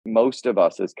most of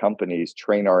us as companies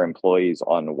train our employees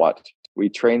on what? We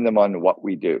train them on what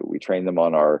we do. We train them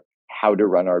on how to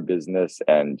run our business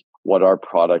and what our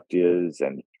product is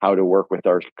and how to work with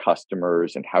our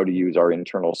customers and how to use our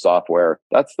internal software.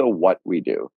 That's the what we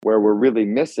do. Where we're really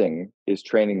missing is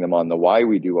training them on the why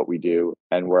we do what we do.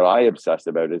 And where I obsess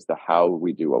about is the how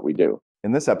we do what we do.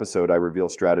 In this episode, I reveal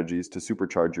strategies to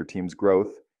supercharge your team's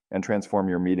growth and transform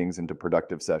your meetings into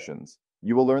productive sessions.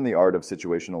 You will learn the art of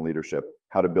situational leadership,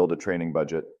 how to build a training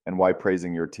budget, and why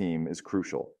praising your team is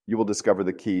crucial. You will discover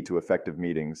the key to effective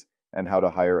meetings and how to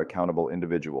hire accountable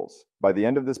individuals. By the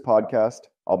end of this podcast,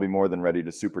 I'll be more than ready to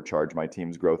supercharge my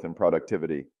team's growth and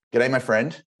productivity. G'day, my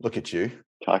friend. Look at you.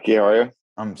 Taki, how are you?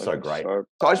 I'm so great. So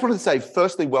I just wanted to say,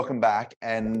 firstly, welcome back.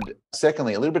 And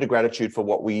secondly, a little bit of gratitude for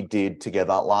what we did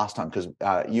together last time, because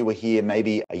you were here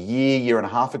maybe a year and a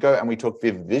half ago, and we talked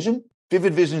Vivid Vision.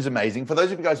 Vivid Vision is amazing. For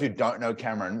those of you guys who don't know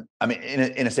Cameron, I mean,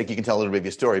 in a sec, you can tell a little bit of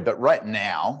your story. But right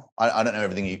now, I don't know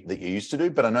everything that you used to do,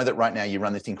 but I know that right now you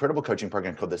run this incredible coaching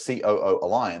program called the COO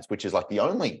Alliance, which is like the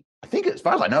only, I think as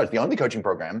far as I know, it's the only coaching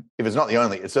program. If it's not the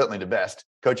only, it's certainly the best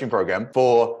coaching program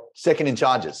for second in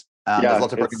charges. There's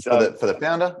lots of programs for the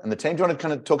founder and the team. Do you want to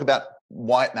kind of talk about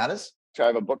why it matters? So I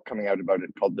have a book coming out about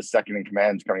it called The Second in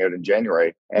Command, coming out in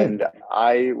January. And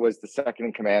I was the second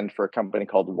in command for a company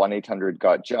called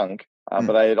 1-800-GOT-JUNK.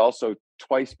 But I had also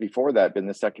twice before that been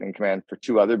the second in command for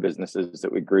two other businesses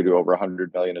that we grew to over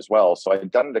 100 million as well. So I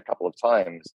had done it a couple of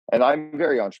times, and I'm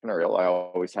very entrepreneurial. I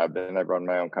always have been. I've run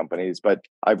my own companies, but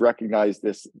I've recognized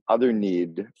this other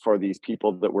need for these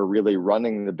people that were really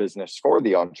running the business for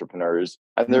the entrepreneurs.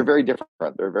 And they're very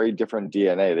different. They're very different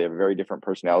DNA. They have a very different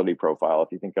personality profile.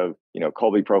 If you think of,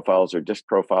 Colby profiles or DISC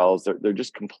profiles, they're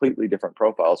just completely different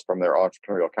profiles from their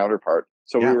entrepreneurial counterpart.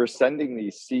 So we were sending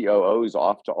these COOs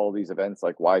off to all these events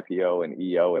like YPO and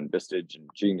EO and Vistage and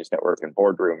Genius Network and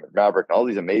Boardroom and Maverick and all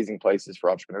these amazing places for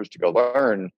entrepreneurs to go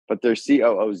learn, but their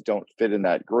COOs don't fit in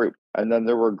that group. And then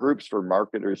there were groups for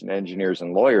marketers and engineers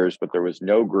and lawyers, but there was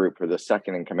no group for the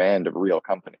second in command of real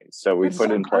companies. So we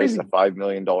put in place a $5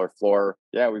 million floor.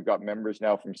 Yeah, we've got members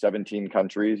now from 17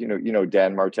 countries.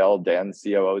 Dan Martell, Dan's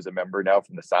COO is a member now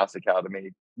from the SaaS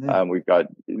Academy. We've got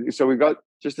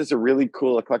just this a really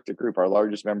cool eclectic group. Our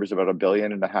largest member is about $1.5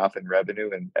 billion in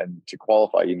revenue. And to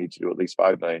qualify, you need to do at least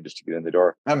 5 million just to get in the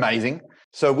door. Amazing.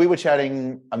 So we were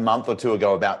chatting a month or two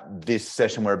ago about this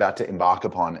session we're about to embark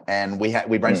upon. And we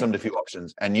brainstormed a few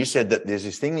options. And you said that there's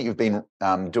this thing that you've been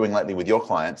doing lately with your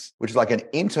clients, which is like an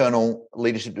internal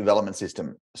leadership development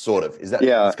system, sort of. Is that?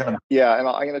 Yeah. Yeah. And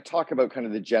I'm going to talk about kind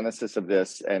of the genesis of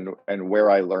this and where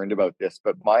I learned about this.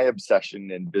 But my obsession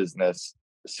in business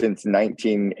since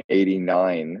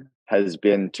 1989 has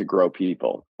been to grow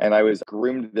people. And I was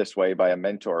groomed this way by a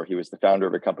mentor. He was the founder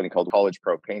of a company called College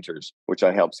Pro Painters, which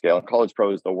I helped scale. And College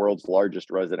Pro is the world's largest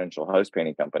residential house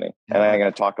painting company. And I'm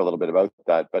going to talk a little bit about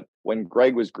that. But when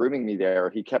Greg was grooming me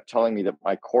there, he kept telling me that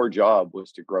my core job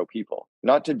was to grow people,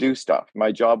 not to do stuff.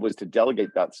 My job was to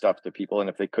delegate that stuff to people. And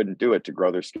if they couldn't do it, to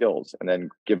grow their skills and then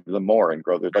give them more and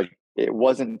grow their, it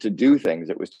wasn't to do things.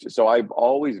 It was so I've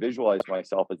always visualized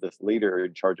myself as this leader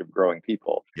in charge of growing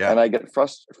people. And I get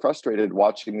frustrated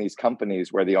watching these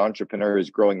companies where the entrepreneur is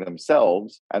growing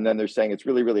themselves. And then they're saying it's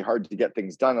really, really hard to get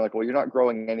things done. I'm like, well, you're not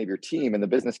growing any of your team and the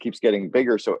business keeps getting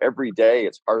bigger. So every day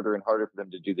it's harder and harder for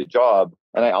them to do the job.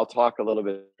 And I'll talk a little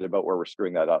bit about where we're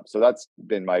screwing that up. So that's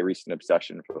been my recent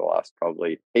obsession for the last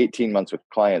probably 18 months with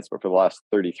clients. But for the last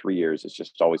 33 years, it's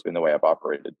just always been the way I've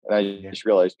operated. And I just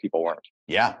realized people weren't.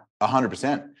 Yeah,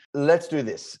 100%. Let's do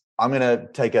this. I'm going to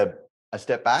take a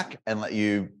step back and let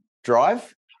you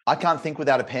drive. I can't think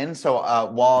without a pen. So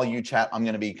while you chat, I'm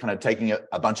going to be kind of taking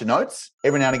a bunch of notes.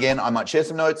 Every now and again, I might share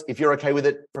some notes. If you're okay with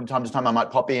it, from time to time, I might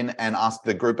pop in and ask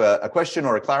the group a question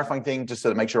or a clarifying thing just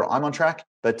to make sure I'm on track.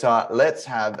 But let's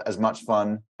have as much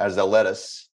fun as they'll let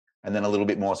us, and then a little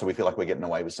bit more so we feel like we're getting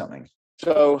away with something.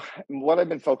 So what I've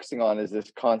been focusing on is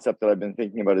this concept that I've been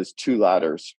thinking about is 2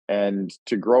 ladders. And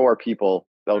to grow our people,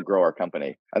 they'll grow our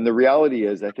company. And the reality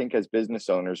is, I think as business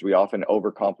owners, we often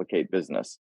overcomplicate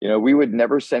business. We would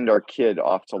never send our kid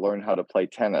off to learn how to play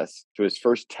tennis to his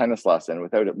first tennis lesson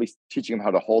without at least teaching him how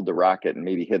to hold the racket and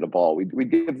maybe hit a ball. We'd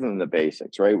give them the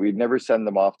basics, right? We'd never send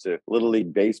them off to Little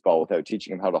League baseball without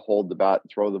teaching them how to hold the bat,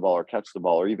 throw the ball or catch the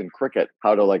ball, or even cricket,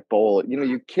 how to bowl.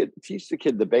 Teach the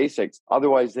kid the basics.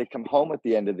 Otherwise, they come home at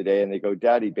the end of the day and they go,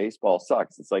 Daddy, baseball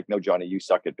sucks. It's like, no, Johnny, you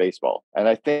suck at baseball. And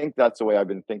I think that's the way I've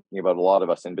been thinking about a lot of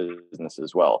us in business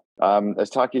as well. As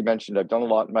Taki mentioned, I've done a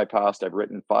lot in my past. I've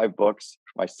written 5 books.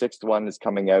 My 6th one is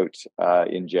coming out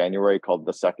in January, called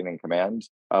The Second in Command.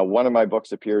 One of my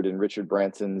books appeared in Richard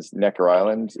Branson's Necker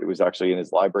Island. It was actually in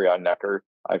his library on Necker.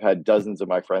 I've had dozens of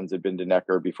my friends had been to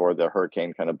Necker before the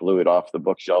hurricane kind of blew it off the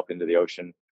bookshelf into the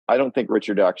ocean. I don't think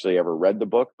Richard actually ever read the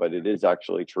book, but it is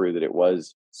actually true that it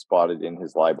was spotted in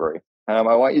his library. I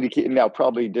want you to keep, now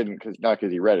probably didn't, not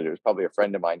because he read it. It was probably a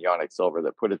friend of mine, Yannick Silver,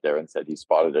 that put it there and said he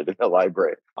spotted it in the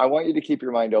library. I want you to keep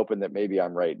your mind open that maybe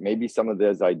I'm right. Maybe some of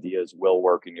those ideas will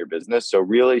work in your business. So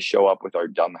really show up with our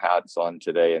dumb hats on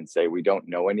today and say, we don't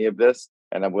know any of this,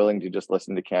 and I'm willing to just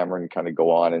listen to Cameron and kind of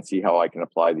go on and see how I can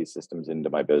apply these systems into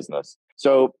my business.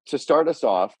 So to start us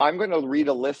off, I'm going to read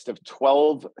a list of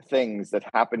 12 things that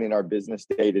happen in our business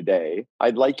day to day.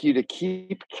 I'd like you to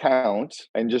keep count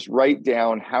and just write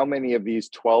down how many of these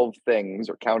 12 things,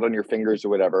 or count on your fingers or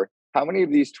whatever, how many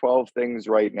of these 12 things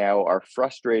right now are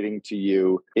frustrating to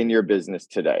you in your business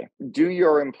today? Do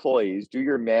your employees, do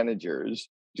your managers,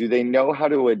 do they know how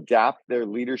to adapt their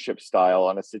leadership style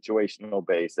on a situational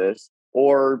basis?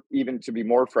 Or even to be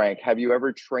more frank, have you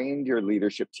ever trained your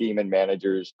leadership team and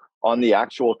managers on the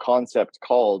actual concept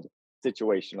called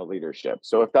situational leadership?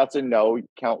 So if that's a no,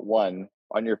 count 1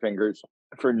 on your fingers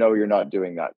for no, you're not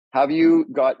doing that. Have you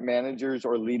got managers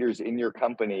or leaders in your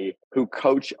company who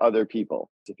coach other people?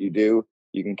 If you do,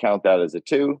 you can count that as a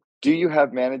 2. Do you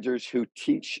have managers who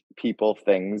teach people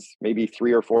things, maybe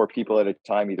 3 or 4 people at a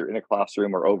time, either in a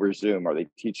classroom or over Zoom? Are they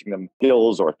teaching them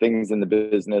skills or things in the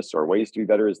business, or ways to be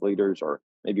better as leaders, or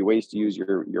maybe ways to use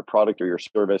your product or your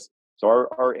service? So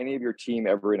are any of your team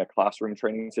ever in a classroom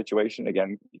training situation?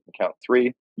 Again, you can count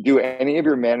 3. Do any of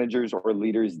your managers or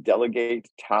leaders delegate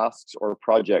tasks or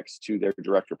projects to their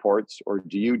direct reports, or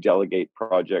do you delegate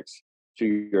projects to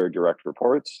your direct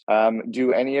reports?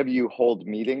 Do any of you hold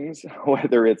meetings,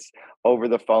 whether it's over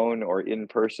the phone or in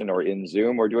person or in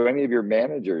Zoom? Or do any of your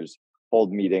managers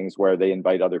hold meetings where they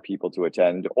invite other people to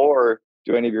attend? Or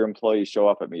do any of your employees show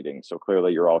up at meetings? So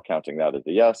clearly you're all counting that as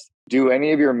a yes. Do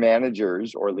any of your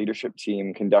managers or leadership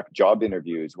team conduct job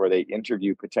interviews where they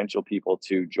interview potential people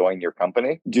to join your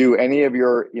company? Do any of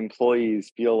your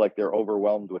employees feel like they're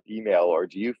overwhelmed with email, or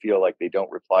do you feel like they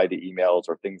don't reply to emails,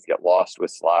 or things get lost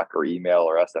with Slack or email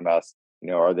or SMS?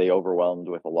 Are they overwhelmed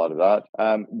with a lot of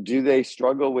that? Do they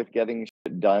struggle with getting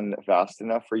shit done fast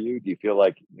enough for you? Do you feel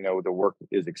like, the work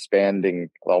is expanding,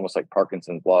 almost like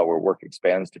Parkinson's law, where work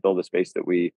expands to fill the space that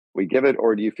we give it?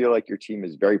 Or do you feel like your team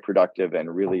is very productive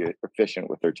and really efficient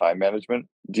with their time management?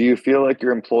 Do you feel like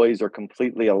your employees are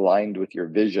completely aligned with your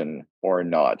vision or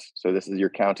not? So this is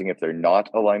your counting if they're not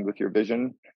aligned with your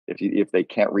vision, if they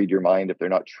can't read your mind, if they're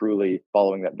not truly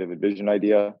following that vivid vision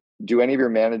idea. Do any of your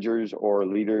managers or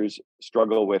leaders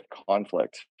struggle with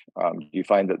conflict? Do you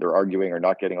find that they're arguing or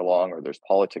not getting along, or there's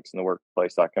politics in the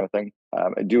workplace, that kind of thing?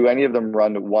 Do any of them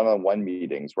run one-on-one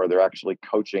meetings where they're actually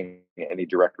coaching any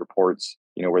direct reports,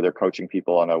 where they're coaching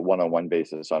people on a one-on-one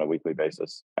basis, on a weekly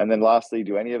basis? And then lastly,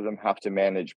 do any of them have to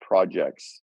manage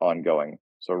projects ongoing?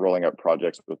 So rolling out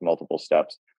projects with multiple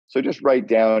steps. So just write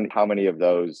down how many of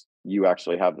those you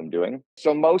actually have them doing.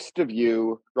 So most of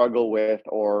you struggle with,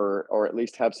 or at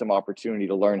least have some opportunity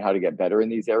to learn how to get better in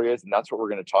these areas. And that's what we're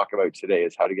going to talk about today,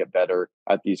 is how to get better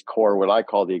at these core, what I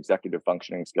call the executive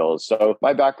functioning skills. So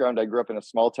my background, I grew up in a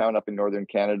small town up in Northern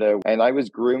Canada, and I was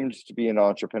groomed to be an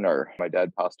entrepreneur. My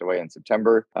dad passed away in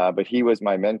September, but he was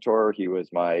my mentor. He was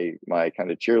my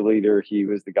kind of cheerleader. He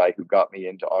was the guy who got me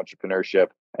into entrepreneurship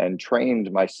and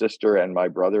trained my sister and my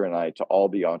brother and I to all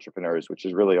be entrepreneurs, which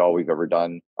is really all we've ever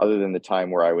done, other than the time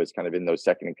where I was kind of in those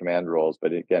second in command roles,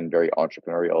 but again, very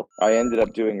entrepreneurial. I ended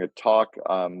up doing a talk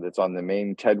that's on the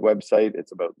main TED website.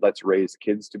 It's about let's raise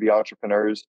kids to be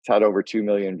entrepreneurs. It's had over 2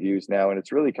 million views now, and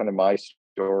it's really kind of my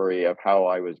story of how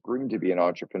I was groomed to be an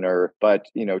entrepreneur. But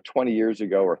 20 years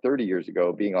ago or 30 years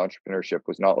ago, being entrepreneurship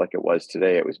was not like it was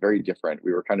today. It was very different.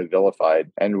 We were kind of vilified,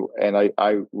 and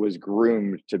I was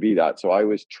groomed to be that. So I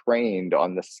was trained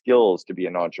on the skills to be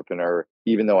an entrepreneur,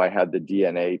 even though I had the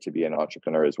DNA to be an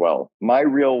entrepreneur as well. My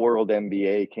real world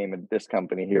MBA came at this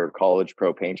company here, College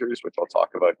Pro Painters, which I'll talk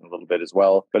about in a little bit as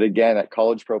well. But again, at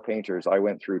College Pro Painters, I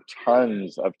went through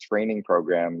tons of training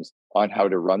programs on how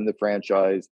to run the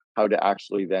franchise, how to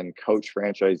actually then coach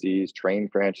franchisees, train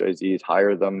franchisees,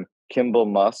 hire them, Kimball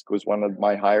Musk was one of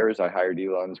my hires. I hired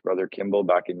Elon's brother Kimball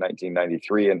back in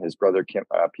 1993, and his brother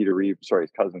Peter Reeve,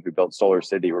 his cousin who built Solar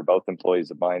City, were both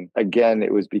employees of mine. Again,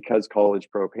 it was because College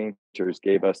Pro Painters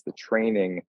gave us the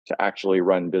training to actually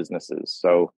run businesses.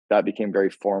 So that became very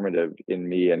formative in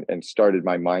me and started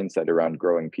my mindset around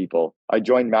growing people. I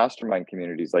joined mastermind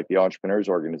communities like the Entrepreneurs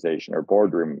Organization or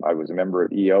Boardroom. I was a member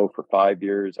of EO for 5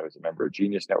 years. I was a member of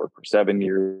Genius Network for 7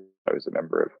 years. I was a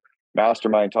member of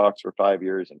Mastermind Talks for 5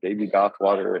 years and Baby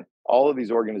Bathwater and all of these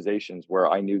organizations where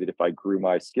I knew that if I grew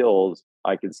my skills,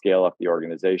 I could scale up the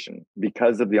organization.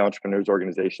 Because of the Entrepreneurs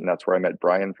Organization, that's where I met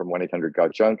Brian from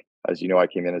 1-800-GOT-JUNK. As you know, I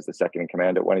came in as the second in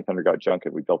command at 1-800-GOT-JUNK,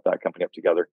 and we built that company up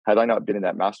together. Had I not been in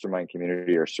that mastermind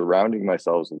community or surrounding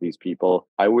myself with these people,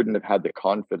 I wouldn't have had the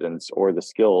confidence or the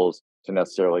skills to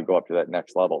necessarily go up to that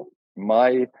next level.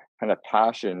 My kind of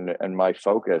passion and my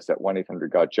focus at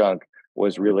 1-800-GOT-JUNK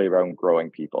was really around growing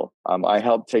people. I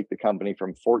helped take the company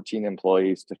from 14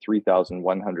 employees to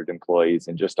 3,100 employees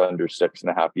in just under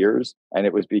 6.5 years. And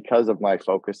it was because of my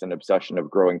focus and obsession of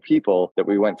growing people that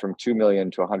we went from 2 million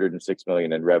to 106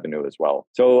 million in revenue as well.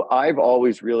 So I've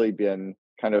always really been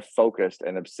kind of focused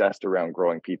and obsessed around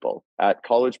growing people. At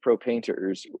College Pro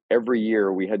Painters, every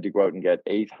year we had to go out and get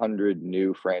 800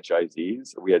 new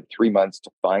franchisees. We had 3 months to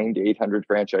find 800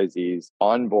 franchisees,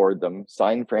 onboard them,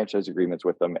 sign franchise agreements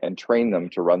with them, and train them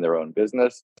to run their own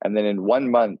business. And then in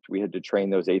 1 month, we had to train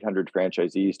those 800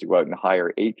 franchisees to go out and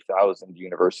hire 8,000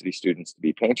 university students to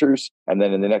be painters. And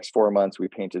then in the next 4 months, we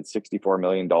painted $64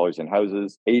 million in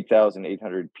houses.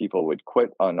 8,800 people would quit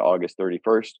on August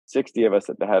 31st. 60 of us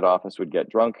at the head office would get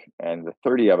drunk, and the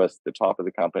 30 of us, the top of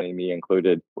the company, me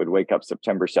included, would wake up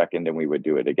September 2nd and we would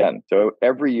do it again. So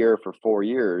every year for 4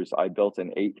 years, I built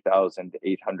an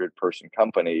 8,800 person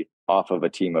company off of a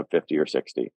team of 50 or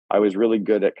 60. I was really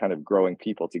good at kind of growing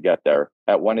people to get there.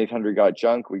 At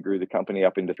 1-800-GOT-JUNK, we grew the company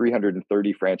up into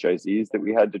 330 franchisees that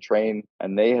we had to train,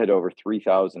 and they had over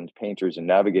 3,000 painters and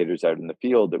navigators out in the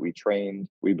field that we trained.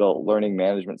 We built learning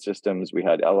management systems. We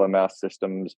had LMS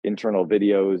systems, internal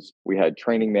videos. We had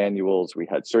training manuals. We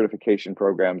had certification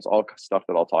programs, all stuff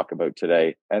that I'll talk about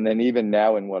today. And then even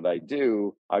now in what I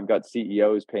do, I've got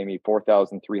CEOs pay me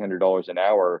 $4,300 an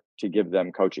hour to give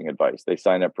them coaching advice. They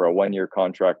sign up for a 1-year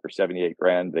contract for 78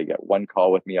 grand. They get one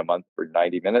call with me a month for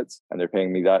 90 minutes, and they're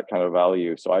paying me that kind of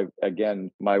value. So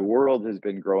my world has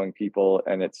been growing people,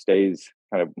 and it stays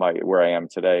kind of where I am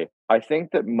today. I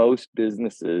think that most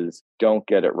businesses don't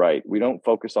get it right. We don't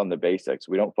focus on the basics.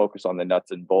 We don't focus on the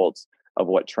nuts and bolts of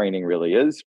what training really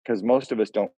is, because most of us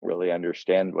don't really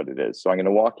understand what it is. So I'm going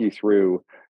to walk you through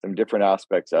some different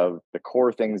aspects of the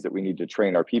core things that we need to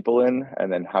train our people in,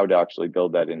 and then how to actually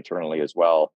build that internally as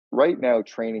well. Right now,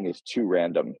 training is too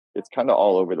random. It's kind of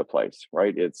all over the place,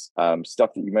 right? It's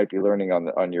stuff that you might be learning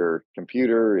on your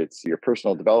computer. It's your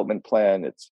personal development plan.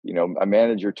 It's, a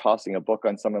manager tossing a book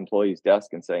on some employee's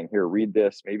desk and saying, here, read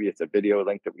this. Maybe it's a video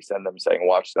link that we send them saying,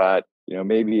 watch that.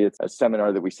 Maybe it's a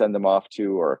seminar that we send them off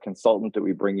to, or a consultant that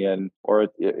we bring in, or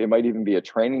it might even be a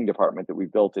training department that we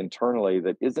built internally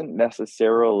that isn't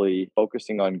necessarily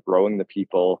focusing on growing the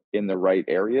people in the right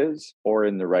areas or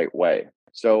in the right way.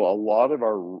 So a lot of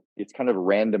it's kind of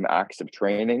random acts of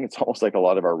training. It's almost like a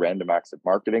lot of our random acts of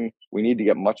marketing. We need to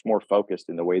get much more focused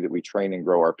in the way that we train and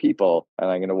grow our people. And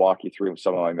I'm going to walk you through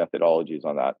some of my methodologies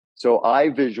on that. So I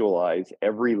visualize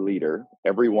every leader,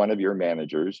 every one of your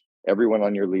managers, everyone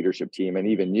on your leadership team, and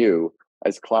even you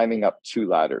as climbing up 2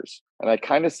 ladders. And I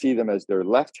kind of see them as their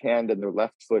left hand and their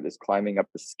left foot is climbing up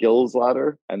the skills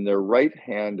ladder, and their right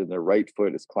hand and their right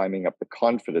foot is climbing up the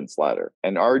confidence ladder.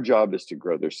 And our job is to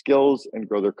grow their skills and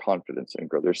grow their confidence, and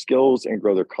grow their skills and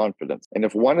grow their confidence. And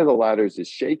if one of the ladders is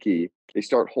shaky, they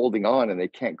start holding on and they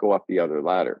can't go up the other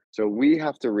ladder. So we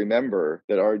have to remember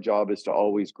that our job is to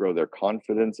always grow their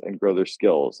confidence and grow their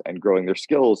skills. And growing their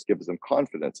skills gives them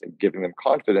confidence, and giving them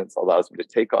confidence allows them to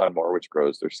take on more, which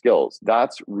grows their skills.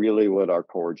 That's really what our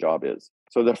core job is.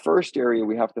 So the first area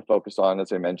we have to focus on,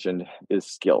 as I mentioned, is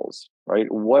skills,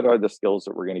 right? What are the skills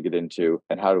that we're going to get into,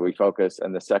 and how do we focus?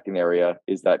 And the second area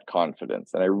is that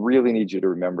confidence. And I really need you to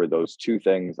remember those 2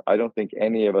 things. I don't think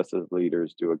any of us as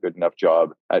leaders do a good enough job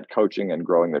at coaching and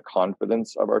growing the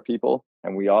confidence of our people.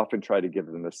 And we often try to give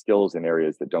them the skills in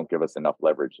areas that don't give us enough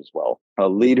leverage as well. A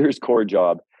leader's core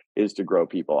job is to grow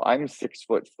people. I'm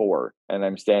 6'4" and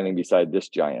I'm standing beside this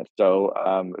giant. So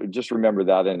just remember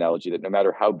that analogy, that no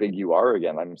matter how big you are,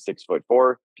 again, I'm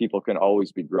 6'4", people can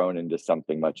always be grown into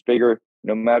something much bigger.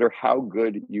 No matter how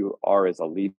good you are as a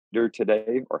leader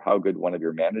today, or how good one of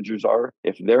your managers are,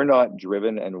 if they're not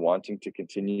driven and wanting to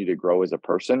continue to grow as a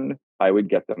person, I would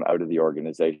get them out of the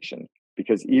organization.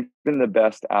 because even the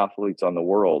best athletes on the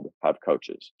world have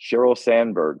coaches. Sheryl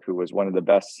Sandberg, who was one of the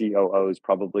best COOs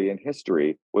probably in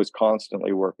history, was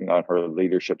constantly working on her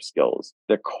leadership skills.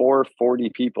 The core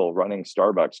 40 people running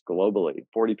Starbucks globally,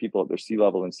 40 people at their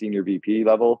C-level and senior VP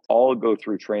level, all go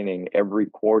through training every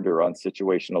quarter on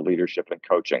situational leadership and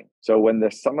coaching. So when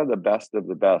some of the best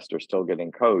are still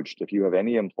getting coached, if you have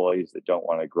any employees that don't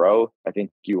want to grow, I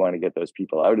think you want to get those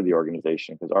people out of the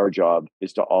organization, because our job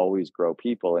is to always grow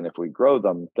people. And if we grow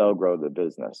them, they'll grow the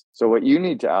business. So what you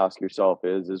need to ask yourself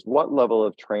is what level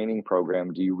of training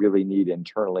program do you really need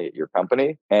internally at your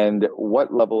company? And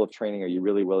what level of training are you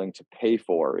really willing to pay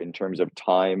for in terms of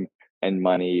time and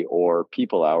money or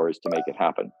people hours to make it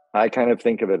happen? I kind of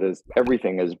think of it as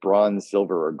everything as bronze,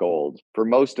 silver, or gold. For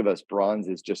most of us, bronze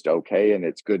is just okay and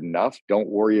it's good enough. Don't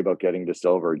worry about getting to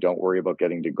silver. Don't worry about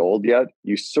getting to gold yet.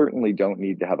 You certainly don't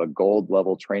need to have a gold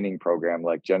level training program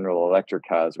like General Electric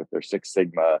has with their Six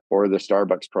Sigma, or the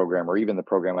Starbucks program, or even the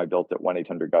program I built at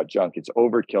 1-800-GOT-JUNK. It's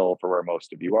overkill for where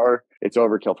most of you are. It's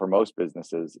overkill for most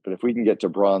businesses. But if we can get to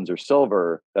bronze or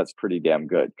silver, that's pretty damn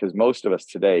good, because most of us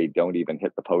today don't even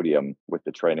hit the podium with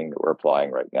the training that we're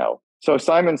applying right now. So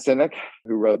Simon Sinek,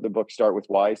 who wrote the book Start With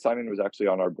Why, Simon was actually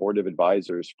on our board of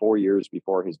advisors 4 years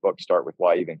before his book Start With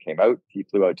Why even came out. He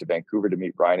flew out to Vancouver to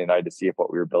meet Brian and I to see if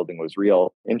what we were building was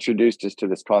real, introduced us to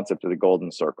this concept of the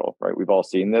golden circle, right? We've all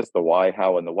seen this, the why,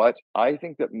 how, and the what. I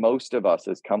think that most of us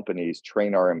as companies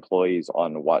train our employees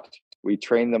on what. We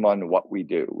train them on what we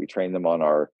do. We train them on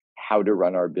our how to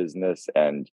run our business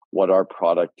and what our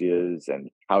product is and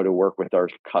how to work with our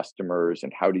customers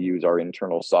and how to use our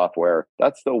internal software.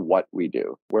 That's the what we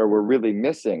do. Where we're really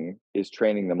missing is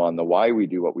training them on the why we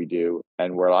do what we do.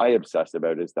 And where I obsess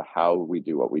about is the how we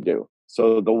do what we do.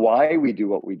 So the why we do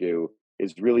what we do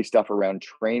is really stuff around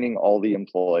training all the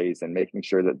employees and making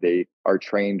sure that they are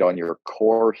trained on your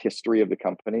core history of the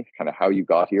company, kind of how you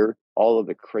got here, all of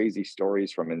the crazy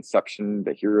stories from inception,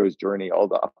 the hero's journey, all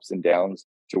the ups and downs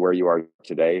to where you are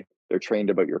today. They're trained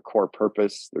about your core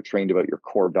purpose. They're trained about your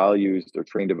core values. They're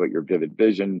trained about your vivid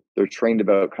vision. They're trained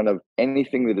about kind of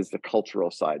anything that is the cultural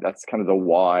side. That's kind of the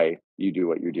why you do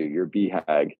what you do, your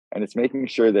BHAG. And it's making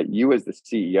sure that you as the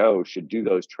CEO should do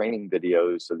those training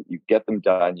videos so that you get them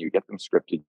done, you get them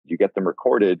scripted, you get them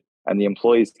recorded, and the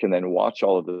employees can then watch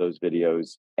all of those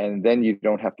videos. And then you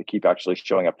don't have to keep actually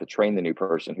showing up to train the new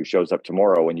person who shows up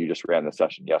tomorrow when you just ran the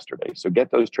session yesterday. So get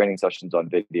those training sessions on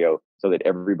video so that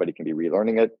everybody can be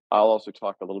relearning it. I'll also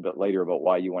talk a little bit later about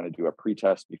why you want to do a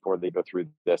pre-test before they go through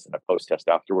this and a post-test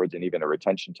afterwards, and even a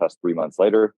retention test 3 months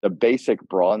later. The basic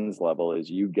bronze level is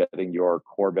you getting your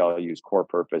core values, core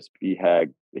purpose,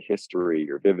 BHAG, the history,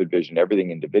 your vivid vision,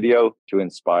 everything into video to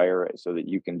inspire so that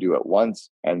you can do it once.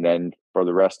 And then for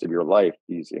the rest of your life,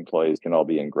 these employees can all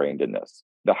be ingrained in this.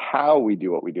 The how we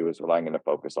do what we do is what I'm going to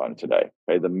focus on today.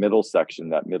 Okay, the middle section,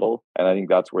 that middle. And I think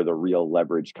that's where the real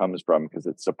leverage comes from, because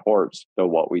it supports the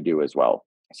what we do as well.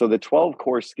 So the 12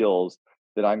 core skills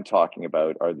that I'm talking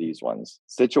about are these ones: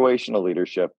 situational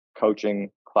leadership, coaching,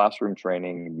 classroom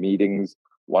training, meetings,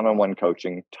 one-on-one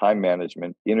coaching, time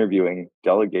management, interviewing,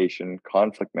 delegation,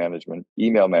 conflict management,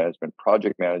 email management,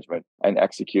 project management, and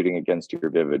executing against your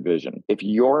vivid vision. If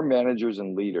your managers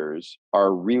and leaders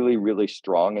are really, really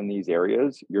strong in these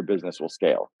areas, your business will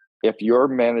scale. If your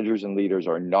managers and leaders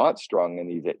are not strong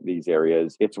in these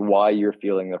areas, it's why you're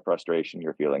feeling the frustration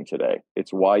you're feeling today.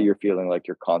 It's why you're feeling like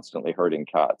you're constantly herding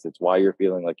cats. It's why you're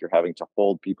feeling like you're having to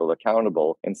hold people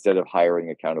accountable instead of hiring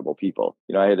accountable people.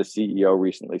 You know, I had a CEO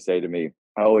recently say to me,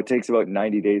 "Oh, it takes about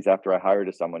 90 days after I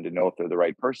hired someone to know if they're the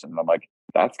right person." And I'm like,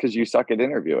 that's because you suck at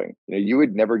interviewing. You know, you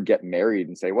would never get married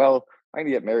and say, well, I'm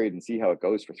going to get married and see how it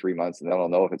goes for 3 months, and then I'll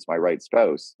know if it's my right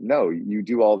spouse. No, you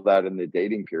do all that in the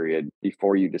dating period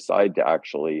before you decide to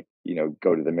actually,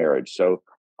 go to the marriage. So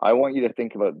I want you to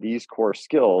think about these core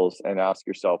skills and ask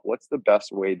yourself, what's the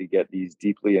best way to get these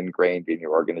deeply ingrained in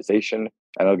your organization?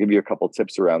 And I'll give you a couple of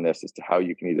tips around this as to how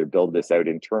you can either build this out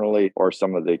internally or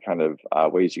some of the kind of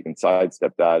ways you can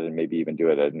sidestep that and maybe even do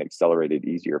it at an accelerated,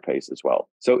 easier pace as well.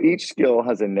 So each skill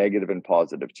has a negative and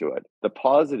positive to it. The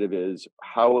positive is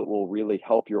how it will really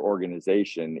help your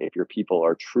organization if your people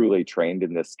are truly trained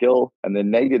in this skill. And the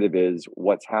negative is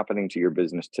what's happening to your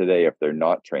business today if they're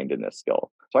not trained in this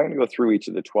skill. So I'm going to go through each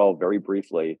of the 12 very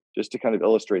briefly, just to kind of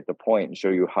illustrate the point and show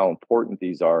you how important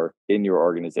these are in your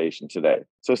organization today.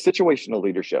 So situational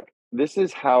leadership. This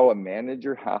is how a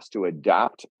manager has to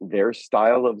adapt their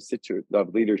style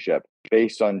of leadership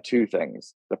based on two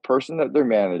things: the person that they're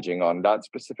managing on that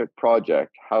specific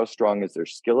project, how strong is their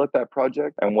skill at that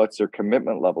project, and what's their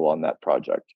commitment level on that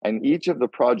project. And each of the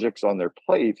projects on their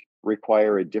plate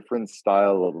require a different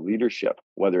style of leadership,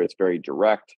 whether it's very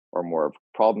direct or more of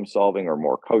problem solving or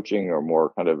more coaching or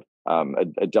more kind of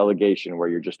a delegation where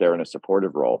you're just there in a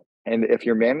supportive role. And if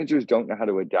your managers don't know how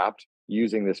to adapt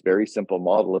using this very simple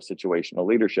model of situational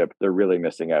leadership, they're really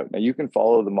missing out. Now, you can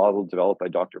follow the model developed by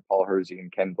Dr. Paul Hersey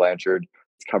and Ken Blanchard.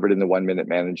 It's covered in the 1 Minute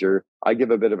Manager. I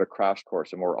give a bit of a crash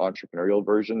course, a more entrepreneurial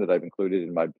version that I've included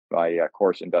in my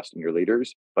course, Invest in Your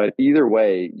Leaders. But either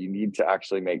way, you need to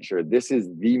actually make sure this is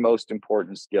the most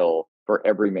important skill for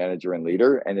every manager and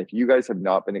leader. And if you guys have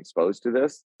not been exposed to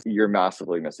this, you're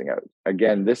massively missing out.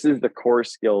 Again, this is the core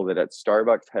skill that at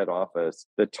Starbucks head office,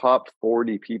 the top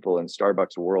 40 people in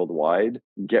Starbucks worldwide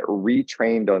get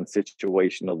retrained on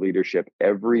situational leadership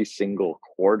every single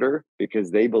quarter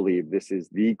because they believe this is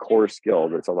the core skill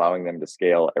that's allowing them to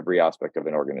scale every aspect of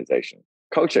an organization.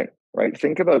 Coaching, right?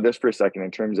 Think about this for a second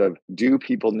in terms of, do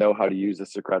people know how to use the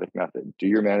Socratic method? Do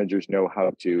your managers know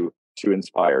how to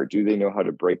inspire? Do they know how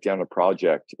to break down a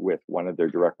project with one of their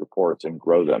direct reports and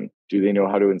grow them? Do they know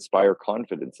how to inspire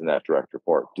confidence in that direct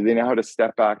report? Do they know how to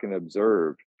step back and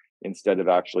observe instead of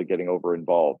actually getting over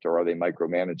involved? Or are they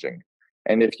micromanaging?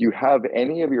 And if you have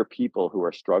any of your people who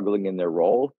are struggling in their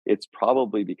role, it's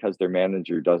probably because their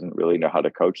manager doesn't really know how to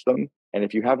coach them. And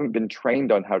if you haven't been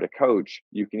trained on how to coach,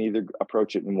 you can either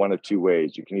approach it in one of two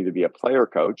ways. You can either be a player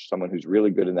coach, someone who's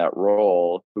really good in that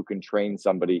role, who can train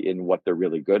somebody in what they're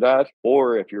really good at.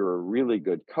 Or if you're a really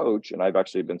good coach, and I've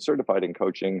actually been certified in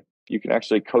coaching, you can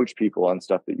actually coach people on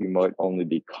stuff that you might only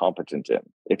be competent in.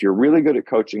 If you're really good at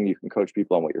coaching, you can coach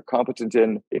people on what you're competent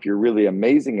in. If you're really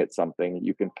amazing at something,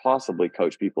 you can possibly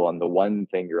coach people on the one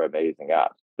thing you're amazing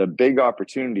at. The big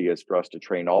opportunity is for us to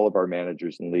train all of our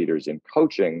managers and leaders in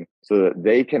coaching so that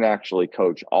they can actually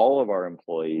coach all of our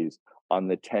employees on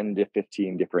the 10 to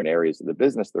 15 different areas of the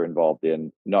business they're involved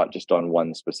in, not just on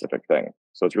one specific thing.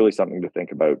 So it's really something to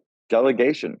think about.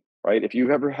 Delegation, right? If you've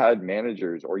ever had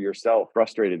managers or yourself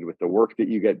frustrated with the work that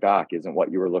you get back isn't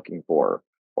what you were looking for,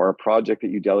 or a project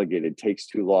that you delegated takes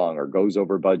too long or goes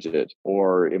over budget,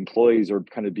 or employees are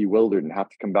kind of bewildered and have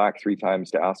to come back 3 times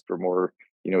to ask for more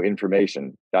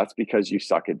information, that's because you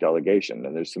suck at delegation.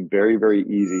 And there's some very, very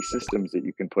easy systems that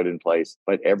you can put in place.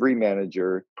 But every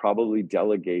manager probably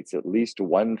delegates at least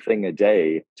one thing a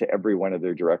day to every one of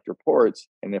their direct reports.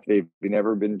 And if they've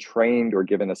never been trained or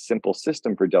given a simple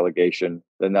system for delegation,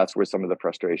 then that's where some of the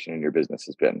frustration in your business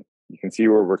has been. You can see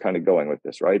where we're kind of going with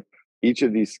this, right? Each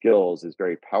of these skills is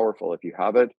very powerful if you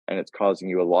have it, and it's causing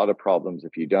you a lot of problems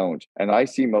if you don't. And I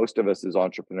see most of us as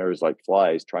entrepreneurs like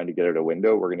flies trying to get out a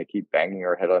window. We're going to keep banging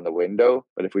our head on the window.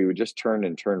 But if we would just turn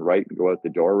right and go out the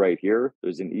door right here,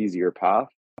 there's an easier path.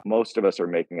 Most of us are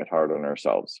making it hard on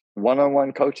ourselves.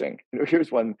 One-on-one coaching.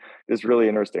 Here's one that's really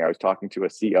interesting. I was talking to a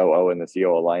COO in the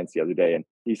COO Alliance the other day, and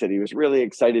he said he was really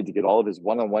excited to get all of his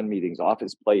one-on-one meetings off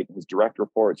his plate. His direct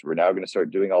reports were now going to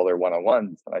start doing all their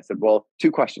one-on-ones. And I said, well,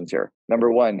 2 questions here.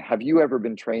 Number one, have you ever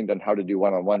been trained on how to do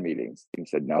one-on-one meetings? He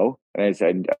said, no. And I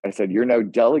said, you're now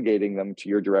delegating them to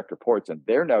your direct reports, and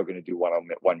they're now going to do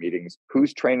one-on-one meetings.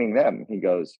 Who's training them? He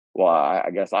goes, well, I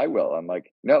guess I will. I'm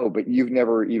like, no, but you've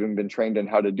never even been trained on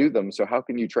how to do them. So how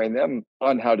can you train them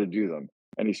on how to do them?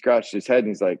 And he scratched his head and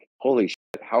he's like, holy shit,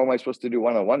 how am I supposed to do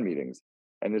one-on-one meetings?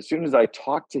 And as soon as I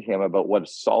talked to him about what a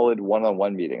solid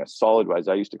one-on-one meeting, a solid, as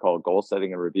I used to call it, goal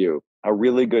setting and review, a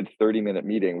really good 30-minute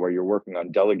meeting where you're working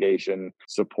on delegation,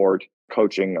 support,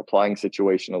 coaching, applying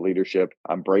situational leadership,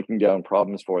 breaking down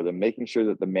problems for them, making sure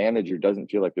that the manager doesn't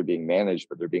feel like they're being managed,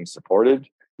 but they're being supported.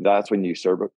 That's when you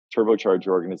turbocharge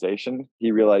your organization.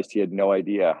 He realized he had no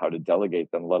idea how to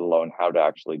delegate them, let alone how to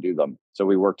actually do them. So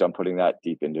we worked on putting that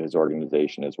deep into his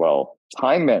organization as well.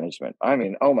 Time management. I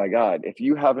mean, oh my God, if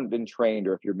you haven't been trained,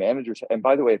 or if your managers, and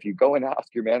by the way, if you go and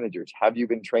ask your managers, have you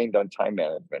been trained on time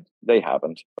management? They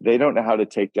haven't. They don't know how to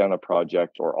take down a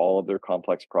project or all of their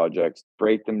complex projects,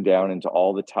 break them down into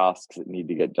all the tasks that need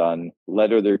to get done,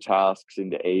 letter their tasks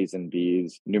into A's and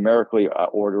B's, numerically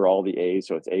order all the A's.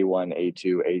 So it's A1,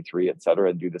 A2, A3, et cetera,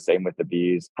 and do the same with the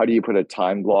B's. How do you put a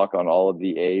time block on all of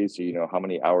the A's so you know how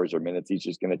many hours or minutes each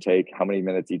is going to take, how many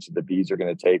minutes each of the B's are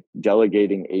going to take,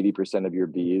 delegating 80% of your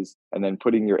B's, and then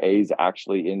putting your A's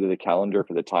actually into the calendar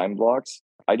for the time blocks?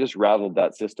 I just rattled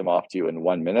that system off to you in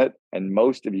 1 minute. And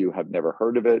most of you have never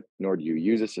heard of it, nor do you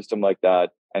use a system like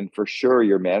that. And for sure,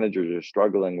 your managers are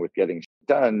struggling with getting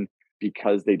done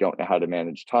because they don't know how to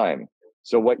manage time.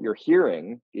 So what you're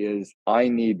hearing is, I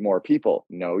need more people.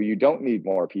 No, you don't need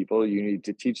more people. You need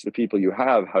to teach the people you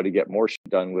have how to get more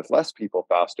done with less people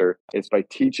faster. It's by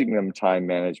teaching them time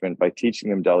management, by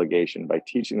teaching them delegation, by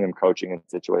teaching them coaching and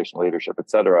situational leadership, et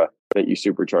cetera, that you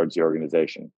supercharge the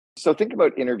organization. So think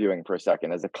about interviewing for a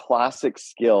second as a classic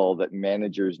skill that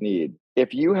managers need.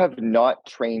 If you have not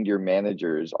trained your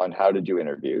managers on how to do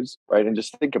interviews, right? And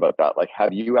just think about that. Like,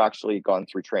 have you actually gone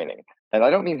through training? And I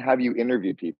don't mean have you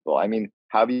interviewed people. I mean,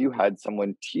 have you had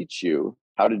someone teach you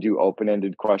how to do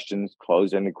open-ended questions,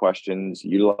 closed-ended questions,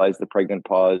 utilize the pregnant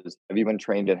pause? Have you been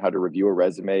trained in how to review a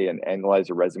resume and analyze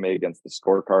a resume against the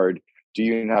scorecard? Do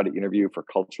you know how to interview for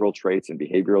cultural traits and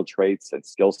behavioral traits and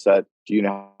skill set? Do you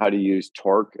know how to use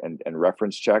torque and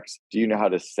reference checks? Do you know how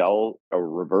to sell or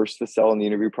reverse the sell in the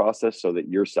interview process so that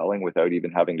you're selling without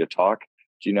even having to talk?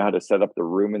 Do you know how to set up the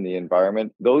room and the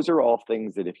environment? Those are all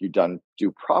things that if you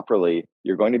do properly,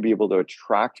 you're going to be able to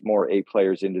attract more A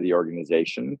players into the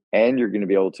organization. And you're going to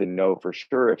be able to know for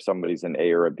sure if somebody's an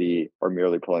A or a B or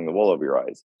merely pulling the wool over your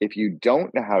eyes. If you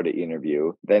don't know how to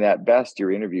interview, then at best,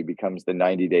 your interview becomes the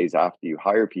 90 days after you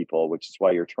hire people, which is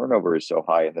why your turnover is so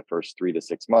high in the first 3 to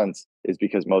 6 months, is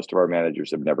because most of our managers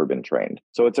have never been trained.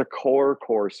 So it's a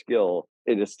core skill.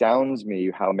 It astounds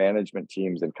me how management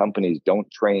teams and companies don't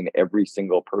train every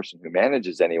single person who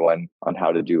manages anyone on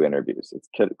how to do interviews. It's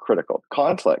critical.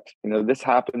 Conflict, this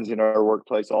happens in our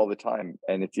workplace all the time.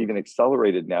 And it's even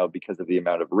accelerated now because of the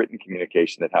amount of written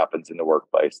communication that happens in the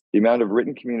workplace. The amount of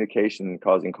written communication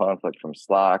causing conflict from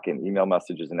Slack and email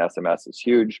messages and SMS is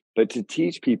huge. But to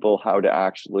teach people how to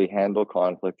actually handle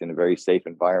conflict in a very safe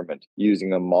environment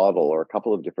using a model or a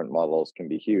couple of different models can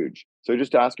be huge. So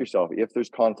just ask yourself, if there's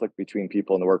conflict between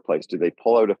people in the workplace, do they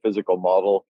pull out a physical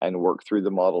model and work through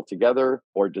the model together?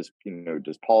 Or does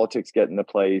politics get into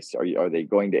place? Are they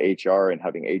going to HR and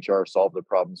having HR solve the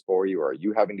problems for you? Or are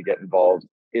you having to get involved?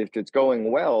 If it's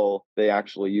going well, they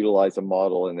actually utilize a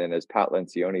model. And then as Pat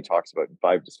Lencioni talks about in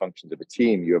 5 dysfunctions of a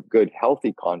team, you have good,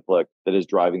 healthy conflict that is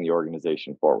driving the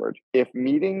organization forward. If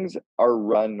meetings are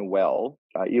run well,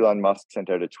 Elon Musk sent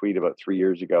out a tweet about 3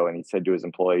 years ago, and he said to his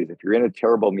employees, if you're in a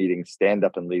terrible meeting, stand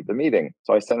up and leave the meeting.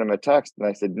 So I sent him a text and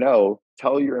I said, no,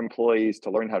 tell your employees to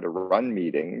learn how to run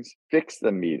meetings, fix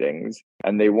the meetings,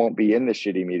 and they won't be in the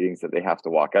shitty meetings that they have to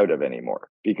walk out of anymore.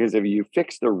 Because if you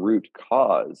fix the root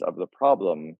cause of the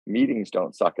problem, meetings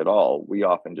don't suck at all. We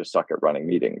often just suck at running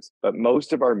meetings. But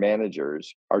most of our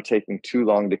managers are taking too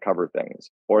long to cover things,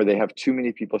 or they have too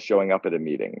many people showing up at a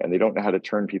meeting and they don't know how to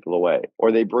turn people away,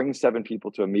 or they bring 7 people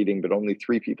to a meeting, but only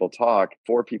 3 people talk.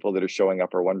 4 people that are showing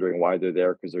up are wondering why they're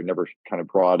there because they're never kind of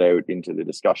brought out into the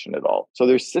discussion at all. So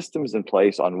there's systems in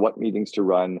place on what meetings to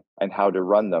run and how to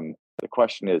run them. The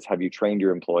question is, have you trained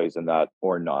your employees in that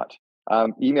or not?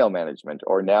 Email management,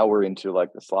 or now we're into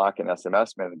like the Slack and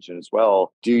SMS management as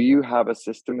well. Do you have a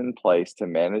system in place to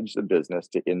manage the business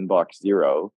to inbox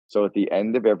zero? So at the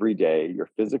end of every day, your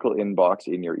physical inbox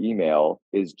in your email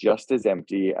is just as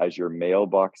empty as your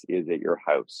mailbox is at your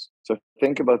house. So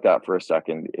think about that for a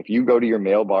second. If you go to your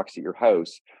mailbox at your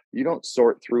house, you don't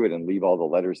sort through it and leave all the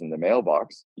letters in the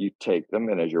mailbox. You take them,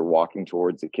 and as you're walking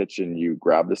towards the kitchen, you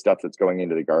grab the stuff that's going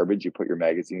into the garbage. You put your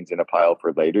magazines in a pile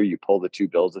for later. You pull the 2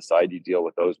 bills aside. You deal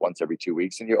with those once every 2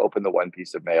 weeks, and you open the 1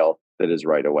 piece of mail that is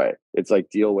right away. It's like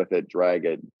deal with it, drag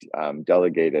it,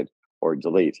 delegate it, or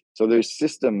delete. So there's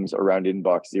systems around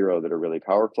inbox zero that are really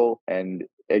powerful. And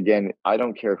again, I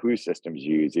don't care whose systems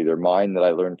you use, either mine that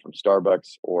I learned from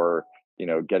Starbucks or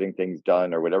getting things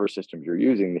done or whatever systems you're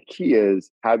using. The key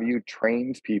is, have you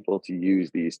trained people to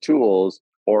use these tools,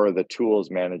 or are the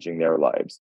tools managing their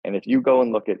lives? And if you go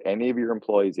and look at any of your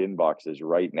employees' inboxes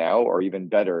right now, or even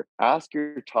better, ask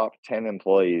your top 10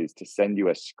 employees to send you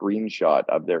a screenshot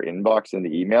of their inbox in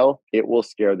the email. It will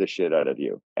scare the shit out of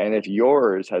you. And if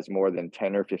yours has more than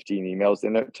 10 or 15 emails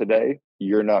in it today,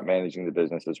 you're not managing the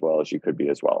business as well as you could be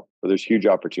as well. So there's huge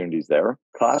opportunities there.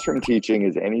 Classroom teaching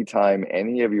is anytime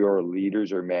any of your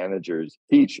leaders or managers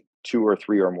teach 2 or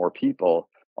 3 or more people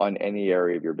on any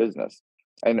area of your business.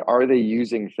 And are they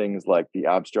using things like the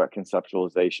abstract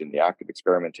conceptualization, the active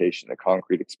experimentation, the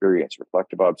concrete experience,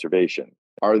 reflective observation?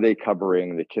 Are they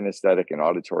covering the kinesthetic and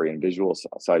auditory and visual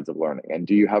sides of learning? And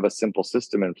do you have a simple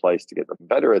system in place to get them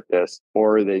better at this?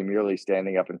 Or are they merely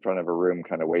standing up in front of a room,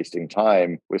 kind of wasting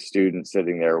time with students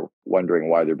sitting there wondering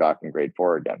why they're back in grade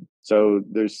 4 again? So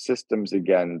there's systems,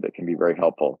 again, that can be very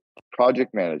helpful.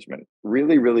 Project management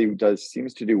really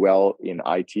seems to do well in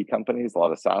IT companies, a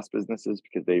lot of SaaS businesses,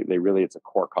 because they really, it's a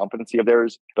core competency of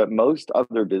theirs. But most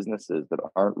other businesses that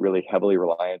aren't really heavily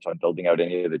reliant on building out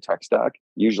any of the tech stack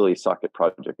usually suck at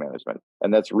project management.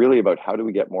 And that's really about, how do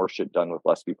we get more shit done with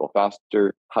less people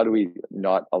faster? How do we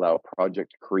not allow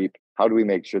project creep? How do we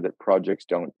make sure that projects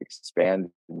don't expand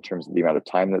in terms of the amount of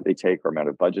time that they take or amount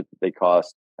of budget that they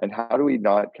cost? And how do we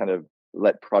not kind of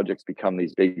let projects become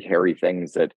these big, hairy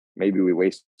things that maybe we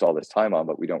waste all this time on,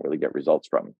 but we don't really get results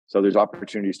from. So there's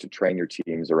opportunities to train your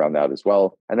teams around that as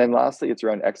well. And then lastly, it's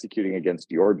around executing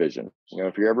against your vision.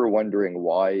 If you're ever wondering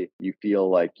why you feel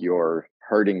like you're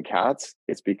herding cats,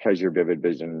 it's because your vivid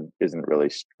vision isn't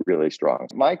really strong.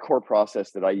 My core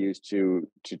process that I use to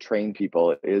train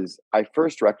people is I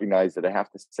first recognize that I have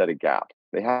to set a gap.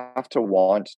 They have to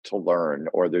want to learn,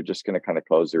 or they're just going to kind of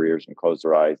close their ears and close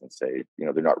their eyes and say,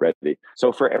 they're not ready.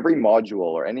 So for every module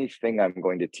or anything I'm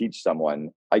going to teach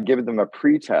someone, I give them a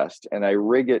pre-test and I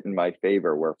rig it in my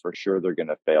favor where for sure they're going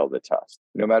to fail the test.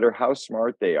 No matter how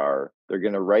smart they are, they're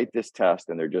going to write this test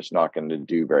and they're just not going to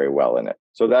do very well in it.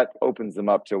 So that opens them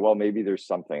up to, well, maybe there's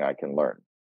something I can learn.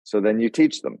 So then you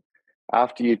teach them.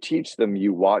 After you teach them,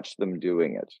 you watch them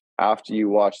doing it. After you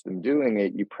watch them doing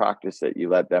it, you practice it. You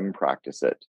let them practice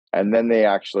it. And then they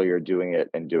actually are doing it.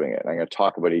 And I'm going to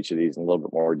talk about each of these in a little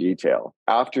bit more detail.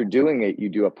 After doing it, you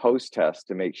do a post-test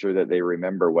to make sure that they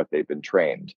remember what they've been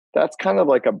trained. That's kind of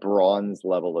like a bronze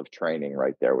level of training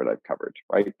right there, what I've covered,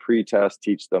 right? Pre-test,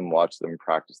 teach them, watch them,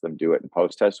 practice them, do it, and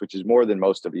post-test, which is more than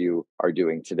most of you are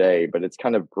doing today, but it's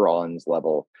kind of bronze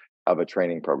level of a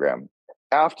training program.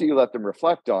 After you let them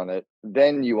reflect on it,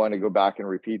 then you want to go back and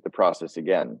repeat the process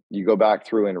again. You go back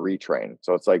through and retrain.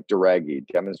 So it's like Duragi: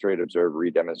 demonstrate, observe,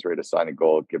 redemonstrate, assign a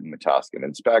goal, give them a task, and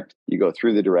inspect. You go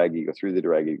through the Duragi, go through the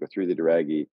Duragi, go through the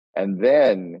Duragi, and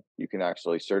then you can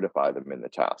actually certify them in the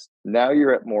task. Now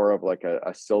you're at more of like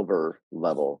a silver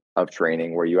level of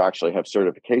training where you actually have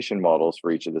certification models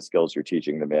for each of the skills you're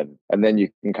teaching them in. And then you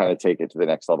can kind of take it to the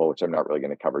next level, which I'm not really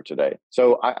going to cover today.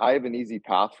 So I have an easy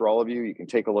path for all of you. You can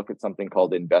take a look at something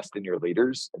called Invest in Your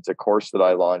Leaders. It's a course that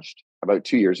I launched about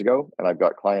 2 years ago, and I've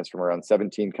got clients from around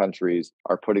 17 countries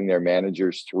are putting their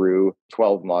managers through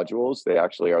 12 modules. They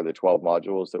actually are the 12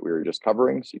 modules that we were just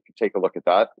covering. So you can take a look at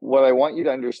that. What I want you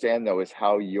to understand, though, is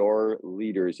how your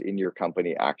leaders in your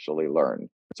company actually learn.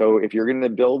 So if you're going to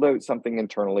build out something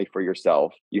internally for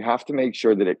yourself, you have to make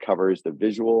sure that it covers the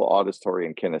visual, auditory,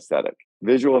 and kinesthetic.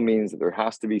 Visual means that there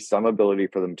has to be some ability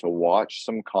for them to watch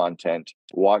some content,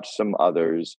 watch some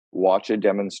others, watch a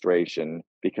demonstration,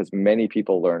 because many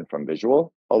people learn from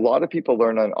visual. A lot of people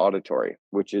learn on auditory,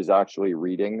 which is actually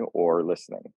reading or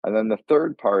listening. And then the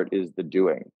third part is the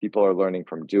doing. People are learning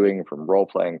from doing, from role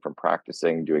playing, from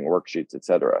practicing, doing worksheets,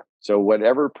 etc. So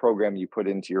whatever program you put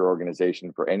into your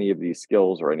organization for any of these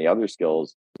skills or any other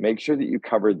skills, make sure that you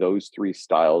cover those three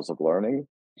styles of learning.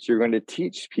 So you're going to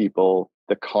teach people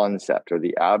the concept or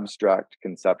the abstract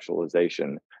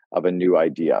conceptualization of a new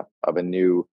idea, of a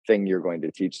new thing you're going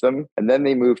to teach them. And then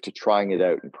they move to trying it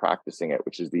out and practicing it,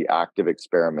 which is the active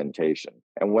experimentation.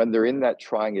 And when they're in that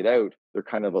trying it out, they're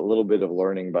kind of a little bit of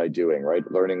learning by doing, right?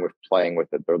 Learning with playing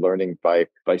with it. They're learning by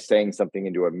saying something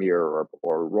into a mirror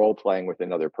or role playing with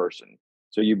another person.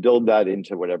 So you build that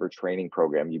into whatever training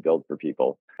program you build for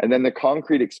people. And then the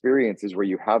concrete experience is where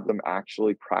you have them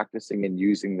actually practicing and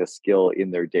using the skill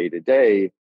in their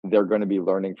day-to-day. They're going to be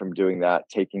learning from doing that,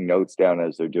 taking notes down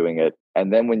as they're doing it.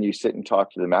 And then when you sit and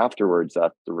talk to them afterwards,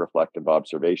 that's the reflective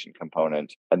observation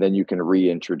component. And then you can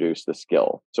reintroduce the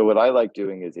skill. So what I like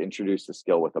doing is introduce the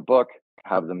skill with a book,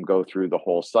 have them go through the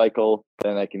whole cycle.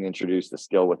 Then I can introduce the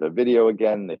skill with a video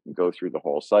again. They can go through the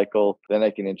whole cycle. Then I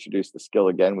can introduce the skill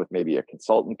again with maybe a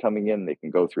consultant coming in. They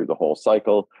can go through the whole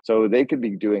cycle. So they could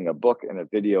be doing a book and a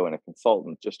video and a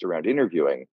consultant just around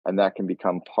interviewing. And that can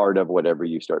become part of whatever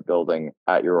you start building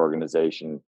at your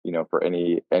organization, for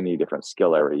any different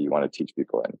skill area you want to teach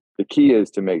people in. The key is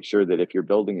to make sure that if you're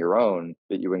building your own,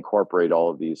 that you incorporate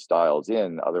all of these styles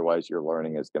in. Otherwise, your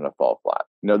learning is going to fall flat.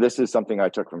 This is something I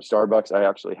took from Starbucks. I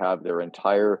actually have their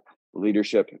entire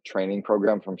leadership training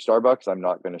program from Starbucks. I'm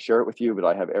not going to share it with you, but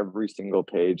I have every single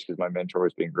page because my mentor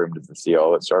was being groomed as the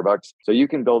COO at Starbucks. So you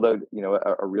can build out,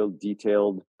 a real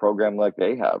detailed program like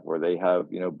they have, where they have,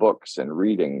 books and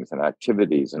readings and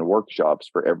activities and workshops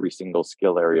for every single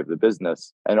skill area of the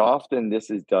business. And often this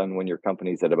is done when your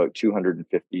company's at about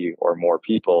 250 or more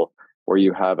people, where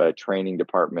you have a training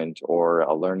department or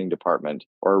a learning department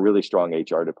or a really strong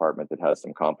HR department that has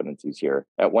some competencies here.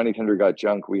 At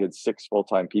 1-800-GOT-JUNK, we had 6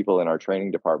 full-time people in our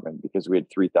training department because we had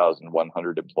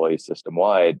 3,100 employees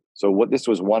system-wide. So what this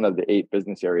was one of the 8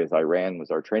 business areas I ran was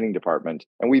our training department.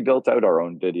 And we built out our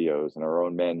own videos and our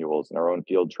own manuals and our own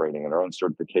field training and our own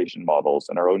certification models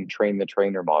and our own train the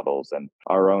trainer models and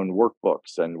our own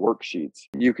workbooks and worksheets.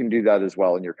 You can do that as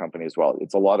well in your company as well.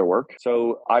 It's a lot of work.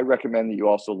 So I recommend that you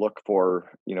also look for,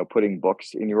 putting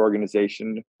books in your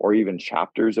organization or even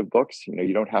chapters of books.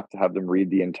 You don't have to have them read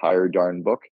the entire darn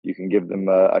book. You can give them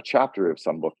a chapter of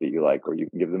some book that you like, or you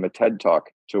can give them a TED Talk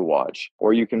to watch,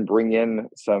 or you can bring in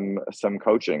some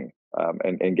coaching.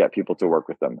 and get people to work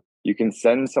with them. You can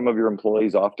send some of your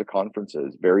employees off to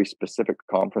conferences, very specific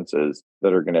conferences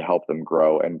that are going to help them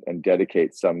grow, and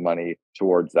dedicate some money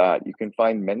towards that. You can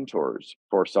find mentors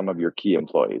for some of your key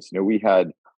employees. We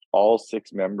had all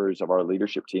 6 members of our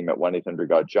leadership team at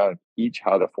 1-800-GOT-JUNK each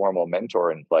had a formal mentor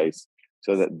in place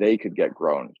so that they could get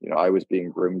grown. I was being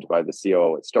groomed by the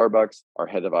COO at Starbucks. Our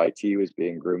head of IT was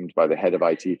being groomed by the head of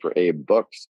IT for Abe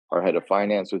Books. Our head of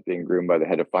finance was being groomed by the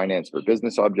head of finance for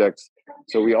Business Objects.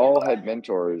 So we all had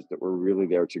mentors that were really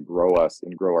there to grow us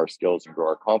and grow our skills and grow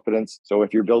our confidence. So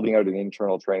if you're building out an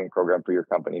internal training program for your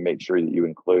company, make sure that you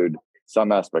include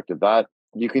some aspect of that.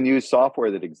 You can use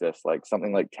software that exists, like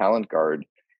something like Talent Guard.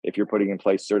 If you're putting in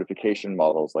place certification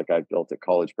models like I've built at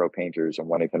College Pro Painters and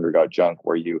 1-800-GOT-JUNK,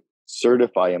 where you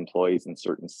certify employees in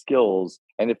certain skills,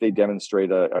 and if they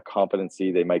demonstrate a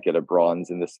competency, they might get a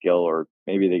bronze in the skill, or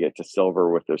maybe they get to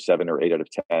silver with their 7 or 8 out of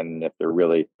 10. If they're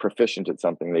really proficient at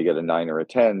something, they get a 9 or a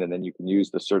 10, and then you can use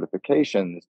the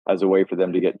certifications as a way for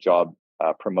them to get job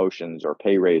promotions or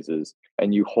pay raises,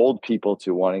 and you hold people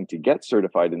to wanting to get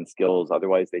certified in skills,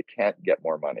 otherwise they can't get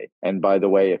more money. And by the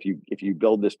way, if you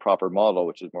build this proper model,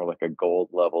 which is more like a gold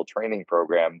level training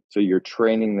program, so you're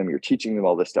training them, you're teaching them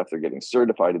all this stuff, they're getting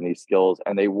certified in these skills,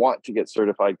 and they want to get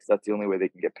certified because that's the only way they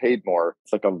can get paid more.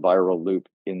 It's like a viral loop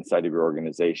inside of your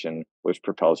organization, which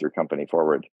propels your company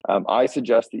forward. I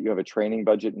suggest that you have a training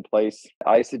budget in place.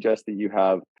 I suggest that you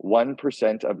have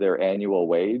 1% of their annual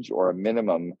wage, or a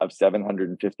minimum of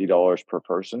 $750 per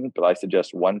person, but I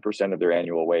suggest 1% of their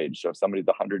annual wage. So if somebody's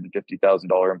a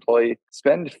 $150,000 employee,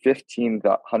 spend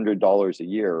 $1,500 a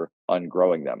year on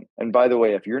growing them. And by the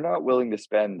way, if you're not willing to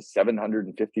spend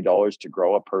 $750 to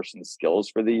grow a person's skills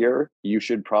for the year, you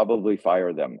should probably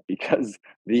fire them, because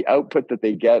the output that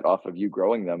they get off of you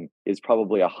growing them is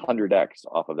probably 100x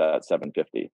off of that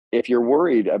 $750. If you're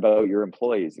worried about your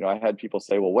employees, I had people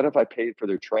say, well, what if I paid for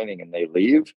their training and they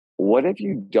leave? What if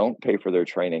you don't pay for their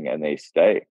training and they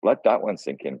stay? Let that one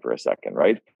sink in for a second,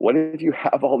 right? What if you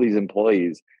have all these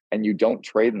employees and you don't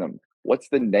train them? What's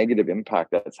the negative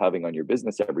impact that's having on your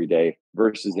business every day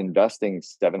versus investing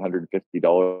 $750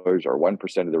 or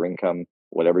 1% of their income,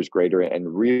 whatever's greater,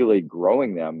 and really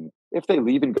growing them? If they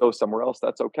leave and go somewhere else,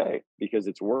 that's okay, because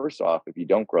it's worse off if you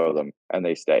don't grow them and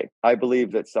they stay. I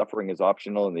believe that suffering is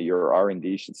optional, and that your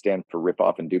R&D should stand for rip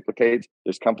off and duplicate.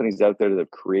 There's companies out there that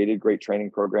have created great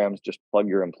training programs. Just plug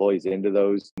your employees into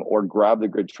those, or grab the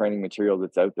good training material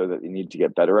that's out there that you need to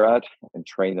get better at and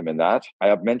train them in that. I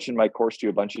have mentioned my course to you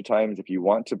a bunch of times. If you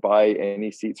want to buy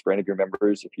any seats for any of your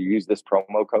members, if you use this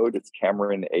promo code, it's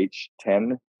Cameron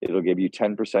H10. It'll give you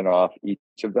 10% off each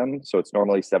of them. So it's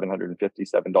normally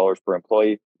 $757 per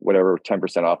employee. Whatever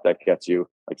 10% off that gets you,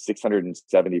 like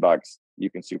 $670,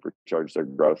 you can supercharge their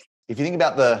growth. If you think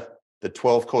about the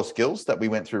 12 core skills that we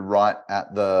went through right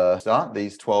at the start,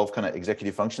 these 12 kind of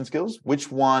executive function skills,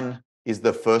 which one is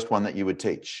the first one that you would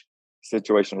teach?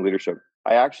 Situational leadership.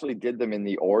 I actually did them in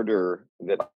the order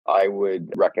that I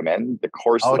would recommend. The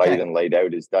course that I even laid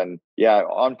out is done,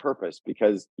 on purpose,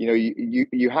 because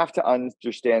you have to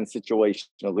understand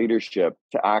situational leadership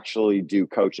to actually do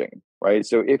coaching, right?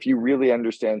 So if you really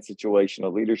understand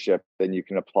situational leadership, then you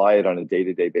can apply it on a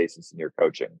day-to-day basis in your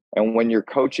coaching. And when you're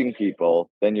coaching people,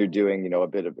 then you're doing, a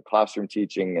bit of the classroom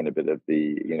teaching and a bit of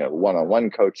the, one-on-one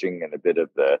coaching and a bit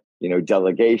of the,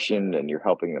 delegation, and you're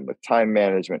helping them with time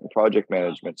management and project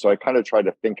management. So I kind of try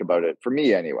to think about it, for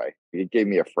me anyway. It gave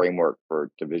me a framework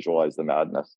to visualize the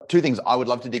madness. Two things I would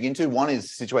love to dig into. One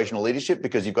is situational leadership,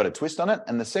 because you've got a twist on it.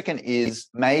 And the second is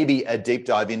maybe a deep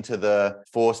dive into the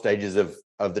 4 stages of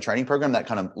the training program, that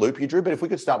kind of loop you drew. But if we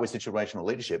could start with situational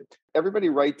leadership. Everybody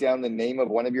write down the name of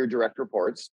one of your direct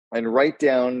reports and write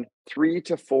down 3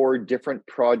 to 4 different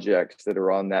projects that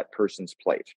are on that person's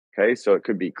plate. Okay, so it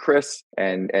could be Chris,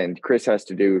 and Chris has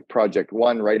to do project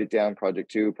 1, write it down, project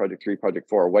 2, project 3, project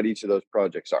 4, what each of those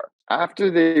projects are.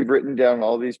 After they've written down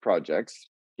all these projects,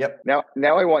 now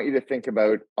I want you to think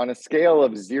about, on a scale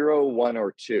of 0, 1,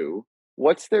 or 2,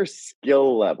 what's their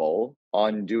skill level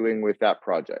on doing with that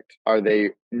project? Are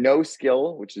they no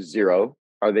skill, which is 0?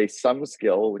 Are they some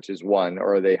skill, which is 1?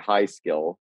 Or are they high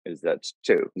skill? That's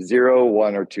 2. 0,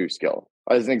 1, or 2 skill.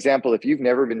 As an example, if you've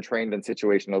never been trained in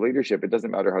situational leadership, it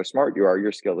doesn't matter how smart you are,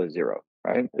 your skill is 0,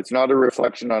 right? It's not a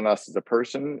reflection on us as a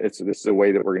person. This is a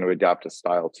way that we're going to adapt a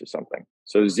style to something.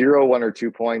 So 0, 1, or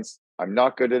 2 points. I'm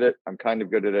not good at it, I'm kind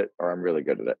of good at it, or I'm really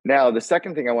good at it. Now, the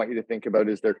second thing I want you to think about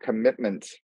is their commitment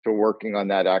to working on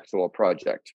that actual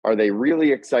project. Are they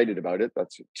really excited about it?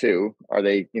 That's 2. Are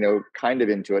they, kind of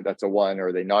into it? That's a 1. Or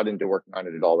are they not into working on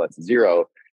it at all? That's 0.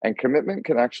 And commitment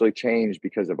can actually change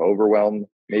because of overwhelm,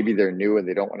 Maybe they're new and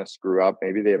they don't want to screw up.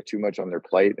 Maybe they have too much on their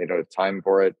plate. They don't have time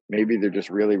for it. Maybe they're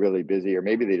just really, really busy, or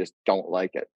maybe they just don't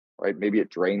like it, right? Maybe it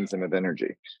drains them of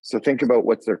energy. So think about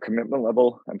what's their commitment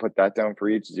level and put that down for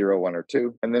each 0, 1, or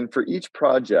 2. And then for each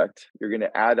project, you're going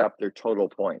to add up their total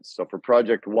points. So for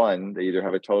project 1, they either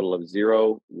have a total of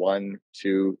 0, 1,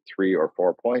 2, 3, or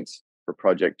 4 points. For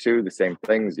project 2, the same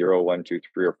thing, 0, 1, 2,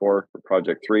 3, or 4. For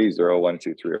project 3, 0, 1,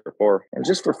 2, 3, or 4. And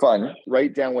just for fun,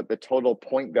 write down what the total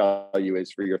point value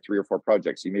is for your 3 or 4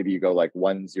 projects. So maybe you go like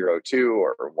 1, 0, 2,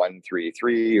 or 1, 3,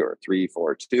 3, or 3,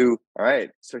 4, 2. All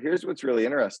right. So here's what's really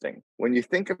interesting. When you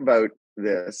think about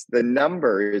this, the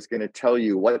number is going to tell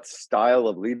you what style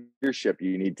of leadership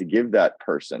you need to give that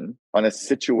person on a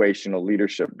situational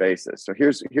leadership basis. So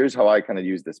here's how I kind of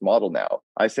use this model now.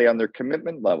 I say on their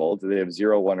commitment level, do they have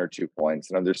 0, 1, or 2 points?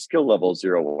 And on their skill level,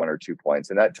 0, 1, or 2 points.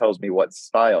 And that tells me what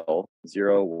style,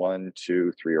 0, 1,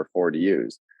 2, 3, or 4 to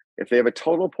use. If they have a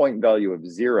total point value of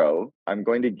 0, I'm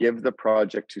going to give the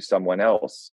project to someone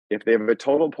else. If they have a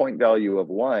total point value of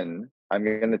 1, I'm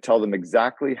going to tell them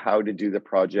exactly how to do the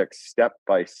project step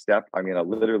by step. I'm going to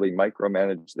literally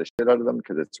micromanage the shit out of them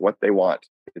because it's what they want.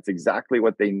 It's exactly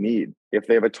what they need. If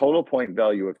they have a total point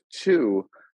value of 2,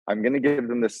 I'm going to give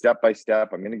them the step by step.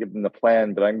 I'm going to give them the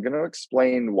plan, but I'm going to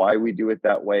explain why we do it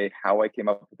that way, how I came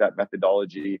up with that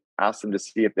methodology, ask them to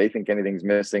see if they think anything's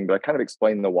missing, but I kind of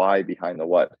explain the why behind the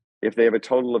what. If they have a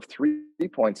total of 3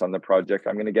 points on the project,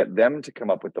 I'm going to get them to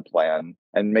come up with the plan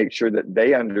and make sure that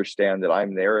they understand that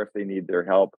I'm there if they need their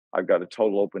help. I've got a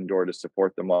total open door to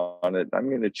support them on it. I'm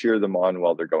going to cheer them on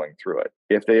while they're going through it.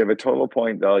 If they have a total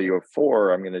point value of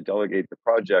 4, I'm going to delegate the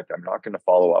project. I'm not going to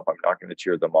follow up. I'm not going to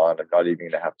cheer them on. I'm not even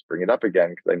going to have to bring it up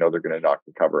again because I know they're going to knock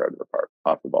the cover out of the park,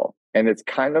 off the ball. And it's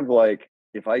kind of like,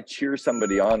 if I cheer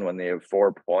somebody on when they have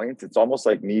 4 points, it's almost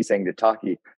like me saying to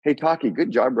Taki, hey, Taki, good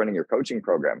job running your coaching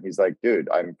program. He's like, dude,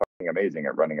 I'm fucking amazing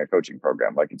at running a coaching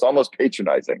program. Like, it's almost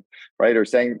patronizing, right? Or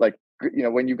saying like, you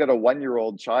know, when you've got a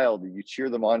 1-year-old child, you cheer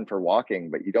them on for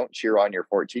walking, but you don't cheer on your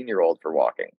 14-year-old for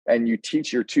walking. And you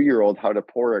teach your 2-year-old how to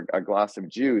pour a glass of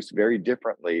juice very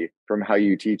differently from how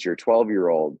you teach your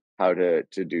 12-year-old how to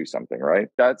do something, right?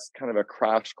 That's kind of a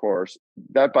crash course.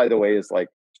 That, by the way, is like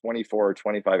 24 or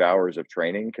 25 hours of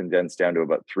training condensed down to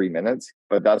about 3 minutes.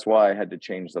 But that's why I had to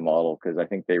change the model, because I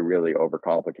think they really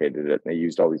overcomplicated it and they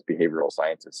used all these behavioral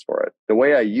scientists for it. The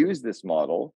way I use this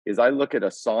model is I look at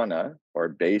Asana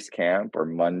or Basecamp or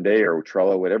Monday or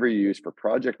Trello, whatever you use for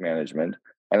project management,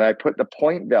 and I put the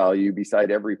point value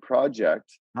beside every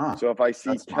project. So if I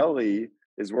see Kelly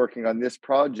is working on this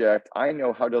project, I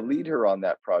know how to lead her on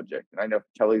that project. And I know if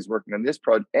Kelly's working on this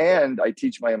project, and I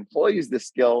teach my employees this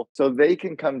skill so they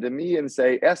can come to me and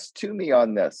say, S to me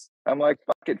on this. I'm like,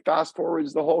 fuck it, fast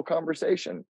forwards the whole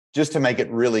conversation. Just to make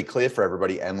it really clear for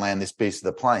everybody and land this piece of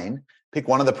the plane, pick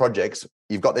one of the projects,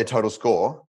 you've got their total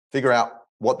score, figure out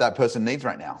what that person needs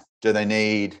right now. Do they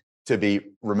need to be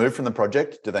removed from the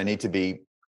project? Do they need to be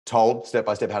told step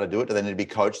by step how to do it? Do they need to be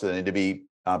coached? Do they need to be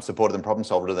supported and problem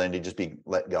solved, or do they need to just be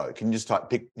let go? Can you just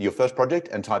pick your first project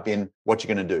and type in what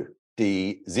you're going to do?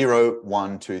 D 0,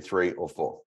 1, 2, 3, or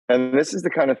 4. And this is the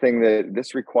kind of thing that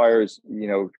this requires,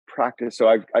 practice. So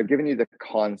I've given you the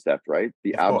concept, right?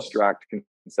 The abstract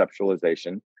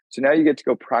conceptualization. So now you get to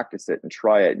go practice it and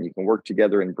try it, and you can work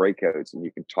together in breakouts, and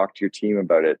you can talk to your team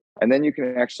about it. And then you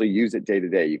can actually use it day to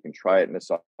day. You can try it in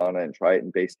Asana and try it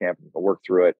in Basecamp and work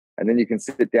through it. And then you can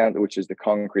sit down, which is the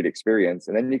concrete experience.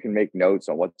 And then you can make notes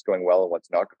on what's going well and what's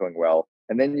not going well.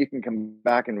 And then you can come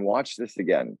back and watch this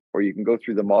again, or you can go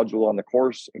through the module on the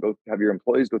course and go have your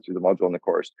employees go through the module on the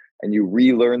course, and you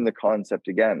relearn the concept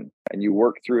again, and you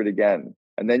work through it again.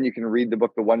 And then you can read the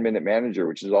book, The 1 Minute Manager,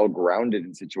 which is all grounded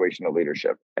in situational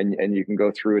leadership. And you can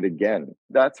go through it again.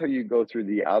 That's how you go through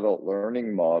the adult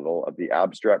learning model of the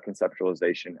abstract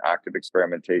conceptualization, active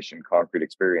experimentation, concrete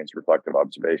experience, reflective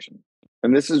observation.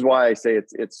 And this is why I say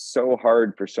it's so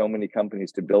hard for so many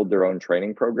companies to build their own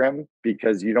training program,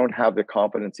 because you don't have the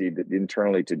competency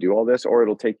internally to do all this, or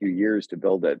it'll take you years to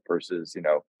build it versus,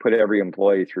 put every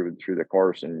employee through the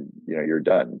course and, you're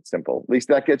done. It's simple. At least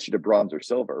that gets you to bronze or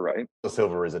silver, right?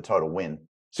 Silver is a total win.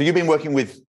 So you've been working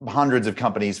with hundreds of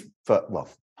companies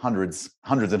hundreds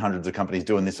and hundreds of companies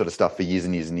doing this sort of stuff for years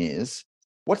and years and years.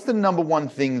 What's the number one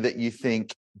thing that you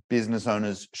think business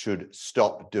owners should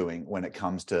stop doing when it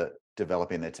comes to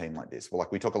developing their team like this? Well,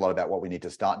 like we talk a lot about what we need to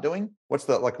start doing. What's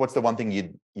the one thing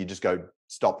you just go,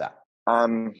 stop that?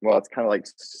 Well, it's kind of like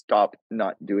stop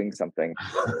not doing something.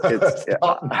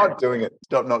 Stop not doing it.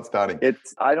 Stop not starting.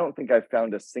 I don't think I've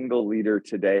found a single leader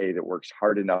today that works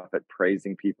hard enough at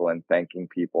praising people and thanking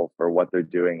people for what they're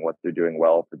doing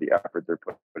well, for the effort they're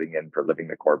putting in, for living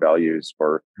the core values,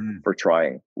 for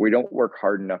trying. We don't work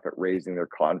hard enough at raising their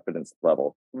confidence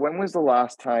level. When was the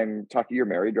last time, Taki, you're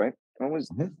married, right? When was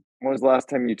the last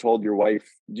time you told your wife,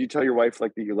 do you tell your wife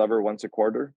like that you love her once a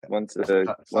quarter, once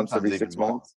every 6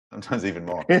 months? Sometimes even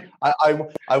more.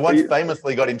 I once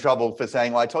famously got in trouble for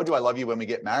saying, well, I told you I love you when we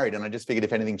get married, and I just figured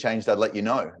if anything changed, I'd let you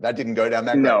know. That didn't go down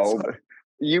that great. No,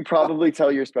 you probably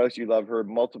tell your spouse you love her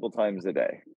multiple times a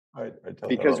day.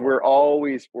 Because we're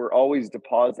always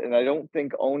deposit, and I don't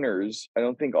think entrepreneurs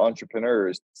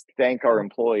thank our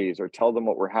employees or tell them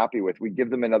what we're happy with. We give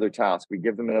them another task, we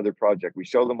give them another project, we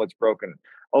show them what's broken.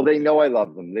 Oh, they know I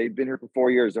love them. They've been here for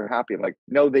 4 years. They're happy. I'm like,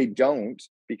 no, they don't,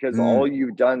 because all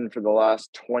you've done for the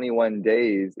last 21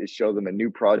 days is show them a new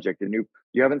project,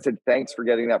 you haven't said thanks for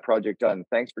getting that project done.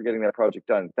 Thanks for getting that project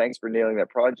done. Thanks for nailing that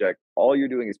project. All you're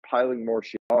doing is piling more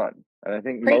shit on. And I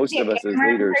think most of us as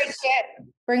leaders, preach it.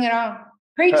 Bring it on.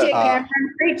 Preach it, Cameron.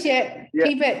 Preach it. Yeah,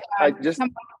 Keep it.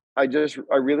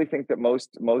 I really think that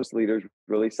most leaders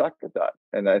really suck at that,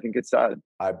 and I think it's sad.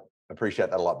 I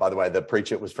appreciate that a lot. By the way, the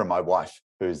preach it was from my wife,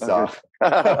 who's she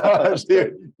was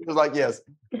like, yes,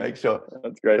 make sure.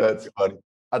 That's great. That's funny.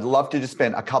 I'd love to just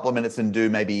spend a couple of minutes and do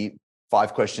maybe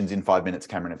 5 questions in 5 minutes,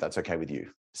 Cameron, if that's okay with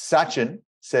you. Sachin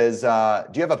says,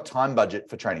 do you have a time budget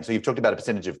for training? So you've talked about a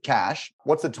percentage of cash.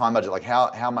 What's the time budget? Like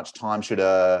how much time should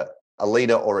a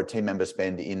leader or a team member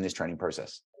spend in this training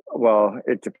process? Well,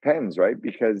 it depends, right?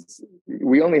 Because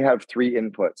we only have 3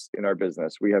 inputs in our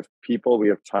business. We have people, we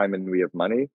have time, and we have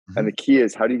money. And the key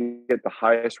is, how do you get the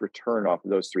highest return off of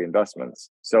those 3 investments?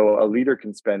 So a leader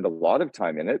can spend a lot of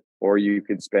time in it, or you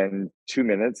could spend 2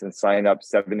 minutes and sign up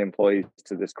 7 employees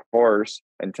to this course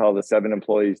and tell the 7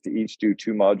 employees to each do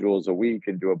 2 modules a week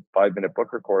and do a 5-minute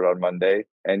book record on Monday,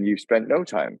 and you've spent no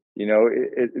time.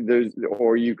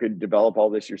 Or you could develop all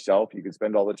this yourself. You could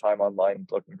spend all the time online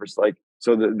looking for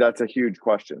that's a huge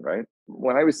question, right?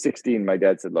 When I was 16, my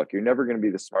dad said, look, you're never going to be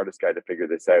the smartest guy to figure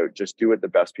this out. Just do what the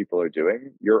best people are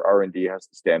doing. Your R&D has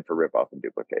to stand for rip off and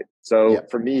duplicate. So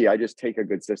for me, I just take a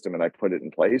good system and I put it in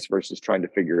place versus trying to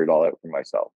figure it all out for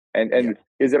myself. And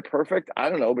is it perfect? I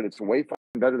don't know, but it's way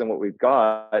better than what we've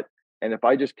got. And if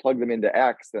I just plug them into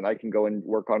X, then I can go and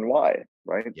work on Y,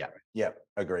 right? Yeah,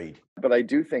 agreed. But I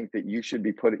do think that you should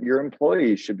be your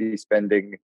employees should be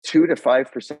spending 2 to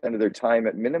 5% of their time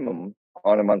at minimum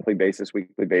on a monthly basis,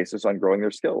 weekly basis on growing their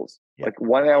skills. Like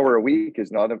 1 hour a week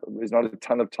is not a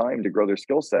ton of time to grow their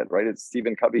skill set, right? It's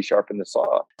Stephen Covey sharpen the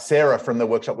saw. Sarah from the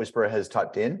Workshop Whisperer has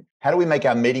typed in, how do we make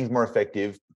our meetings more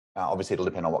effective? Obviously, it'll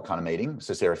depend on what kind of meeting.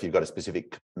 So Sarah, if you've got a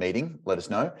specific meeting, let us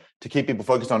know, to keep people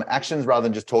focused on actions rather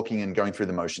than just talking and going through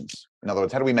the motions. In other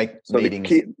words, how do we make meetings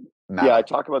matter? Yeah, I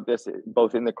talk about this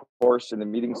both in the course, in the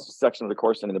meetings section of the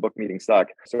course, and in the book Meeting Suck.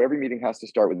 So every meeting has to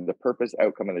start with the purpose,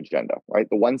 outcome, and agenda, right?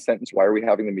 The one sentence, why are we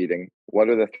having the meeting? What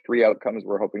are the 3 outcomes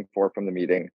we're hoping for from the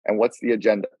meeting? And what's the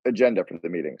agenda for the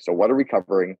meeting? So what are we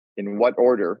covering? In what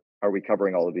order are we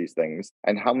covering all of these things?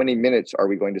 And how many minutes are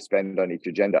we going to spend on each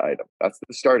agenda item? That's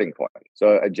the starting point.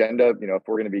 So agenda, if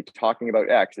we're going to be talking about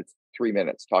X, it's 3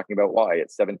 minutes. Talking about Y,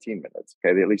 it's 17 minutes.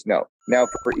 Okay, they at least know. Now,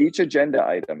 for each agenda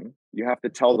item, you have to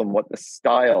tell them what the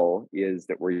style is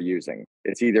that we're using.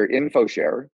 It's either info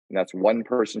share, and that's one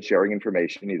person sharing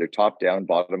information, either top down,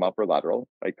 bottom up, or lateral.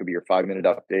 It could be your 5-minute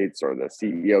updates, or the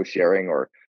CEO sharing, or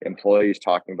employees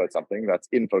talking about something. That's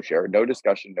info share, no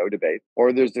discussion, no debate.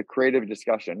 Or there's a creative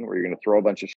discussion where you're going to throw a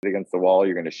bunch of shit against the wall.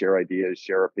 You're going to share ideas,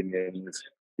 share opinions,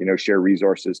 share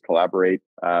resources, collaborate,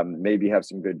 maybe have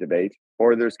some good debate.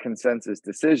 Or there's consensus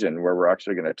decision where we're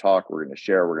actually going to talk, we're going to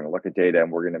share, we're going to look at data,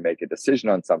 and we're going to make a decision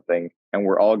on something, and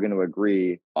we're all going to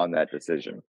agree on that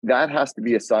decision. That has to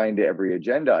be assigned to every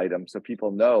agenda item so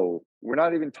people know we're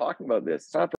not even talking about this.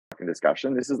 It's not a fucking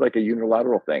discussion. This is like a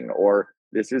unilateral thing, or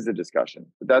this is a discussion.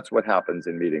 But that's what happens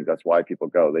in meetings. That's why people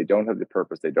go. They don't have the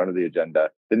purpose. They don't have the agenda.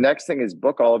 The next thing is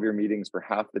book all of your meetings for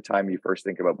half the time you first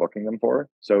think about booking them for.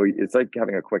 So it's like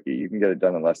having a quickie. You can get it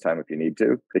done in less time if you need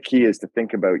to. The key is to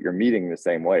think about your meeting the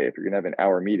same way. If you're going to have an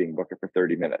hour meeting, book it for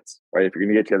 30 minutes, right? If you're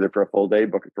going to get together for a full day,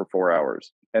 book it for 4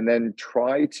 hours. And then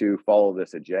try to follow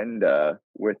this agenda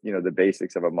with, the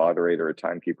basics of a moderator, a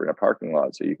timekeeper, and a parking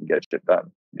lot so you can get shit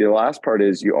done. The last part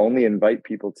is you only invite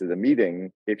people to the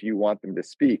meeting if you want them to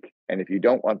speak. And if you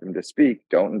don't want them to speak,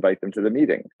 don't invite them to the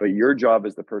meeting. But your job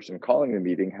as the person calling the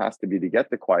meeting has to be to get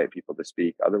the quiet people to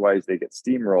speak. Otherwise, they get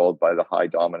steamrolled by the high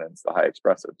dominance, the high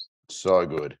expressives. So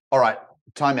good. All right,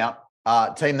 time out.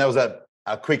 Team, there was a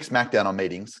quick smackdown on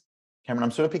meetings. Cameron,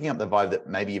 I'm sort of picking up the vibe that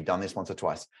maybe you've done this once or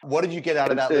twice. What did you get out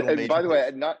of that little meeting? By the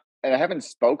way, and I haven't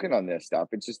spoken on this stuff.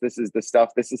 It's just, this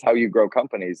is how you grow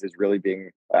companies, is really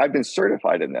I've been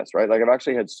certified in this, right? Like I've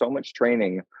actually had so much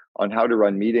training on how to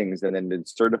run meetings and then been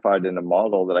certified in a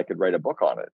model that I could write a book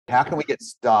on it. How can we get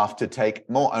staff to take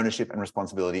more ownership and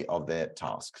responsibility of their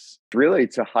tasks? Really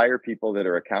to hire people that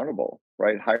are accountable,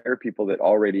 right? Hire people that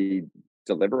already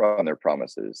deliver on their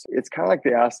promises. It's kind of like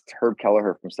they asked Herb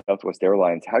Kelleher from Southwest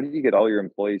Airlines, how do you get all your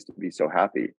employees to be so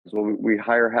happy? Well, we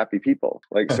hire happy people.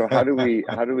 Like, so how do we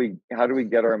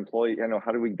get our employee,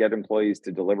 how do we get employees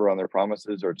to deliver on their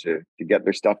promises or to get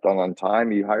their stuff done on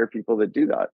time? You hire people that do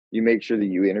that. You make sure that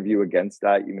you interview against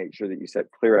that. You make sure that you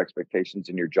set clear expectations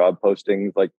in your job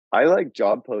postings. Like, I like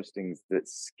job postings that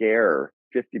scare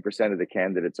 50% of the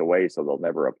candidates away so they'll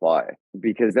never apply,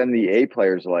 because then the A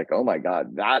players are like, oh my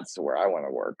God, that's where I want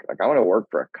to work. Like, I want to work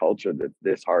for a culture that's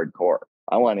this hardcore.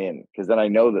 I want in, because then I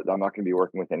know that I'm not going to be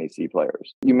working with any C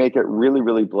players. You make it really,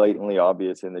 really blatantly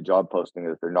obvious in the job posting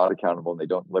that if they're not accountable and they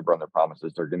don't deliver on their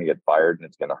promises, they're going to get fired and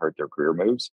it's going to hurt their career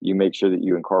moves. You make sure that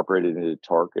you incorporate it into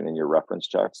Torque and in your reference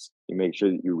checks. You make sure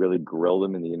that you really grill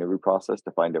them in the interview process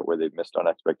to find out where they've missed on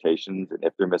expectations and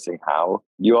if they're missing how.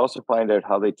 You also find out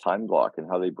how they time block and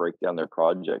how they break down their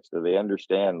projects so they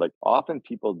understand. Like, often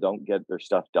people don't get their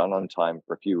stuff done on time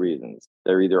for a few reasons.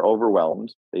 They're either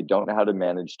overwhelmed, they don't know how to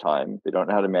manage time, they don't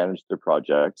know how to manage their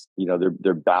projects,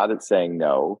 they're bad at saying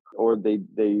no, or they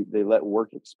let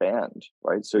work expand,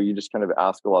 right? So you just kind of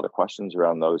ask a lot of questions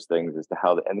around those things as to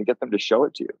how and get them to show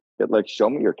it to you. Show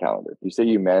me your calendar. You say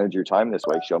you manage your time this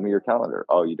way, show me your calendar.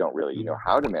 Oh, you don't really, you know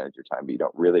how to manage your time, but you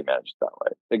don't really manage it that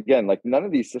way. Again, like, none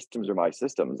of these systems are my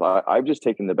systems. I've just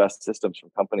taken the best systems from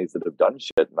companies that have done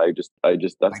shit. And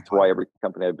that's why every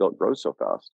company I built grows so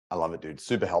fast. I love it, dude.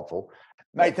 Super helpful.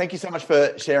 Mate, thank you so much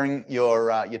for sharing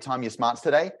your time, your smarts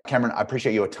today. Cameron, I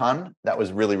appreciate you a ton. That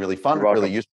was really, really fun,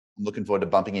 really useful. I'm looking forward to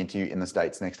bumping into you in the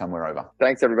States next time we're over.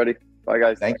 Thanks, everybody. Bye,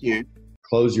 guys. Thank you.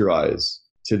 Close your eyes.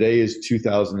 Today is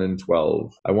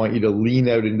 2012. I want you to lean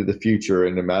out into the future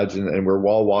and imagine, and we're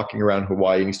all walking around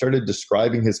Hawaii, and he started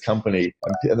describing his company,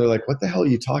 and they're like, what the hell are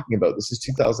you talking about? This is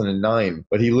 2009.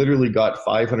 But he literally got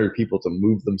 500 people to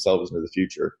move themselves into the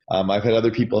future. I've had other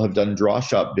people have done draw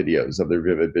shop videos of their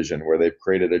vivid vision, where they've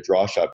created a draw shop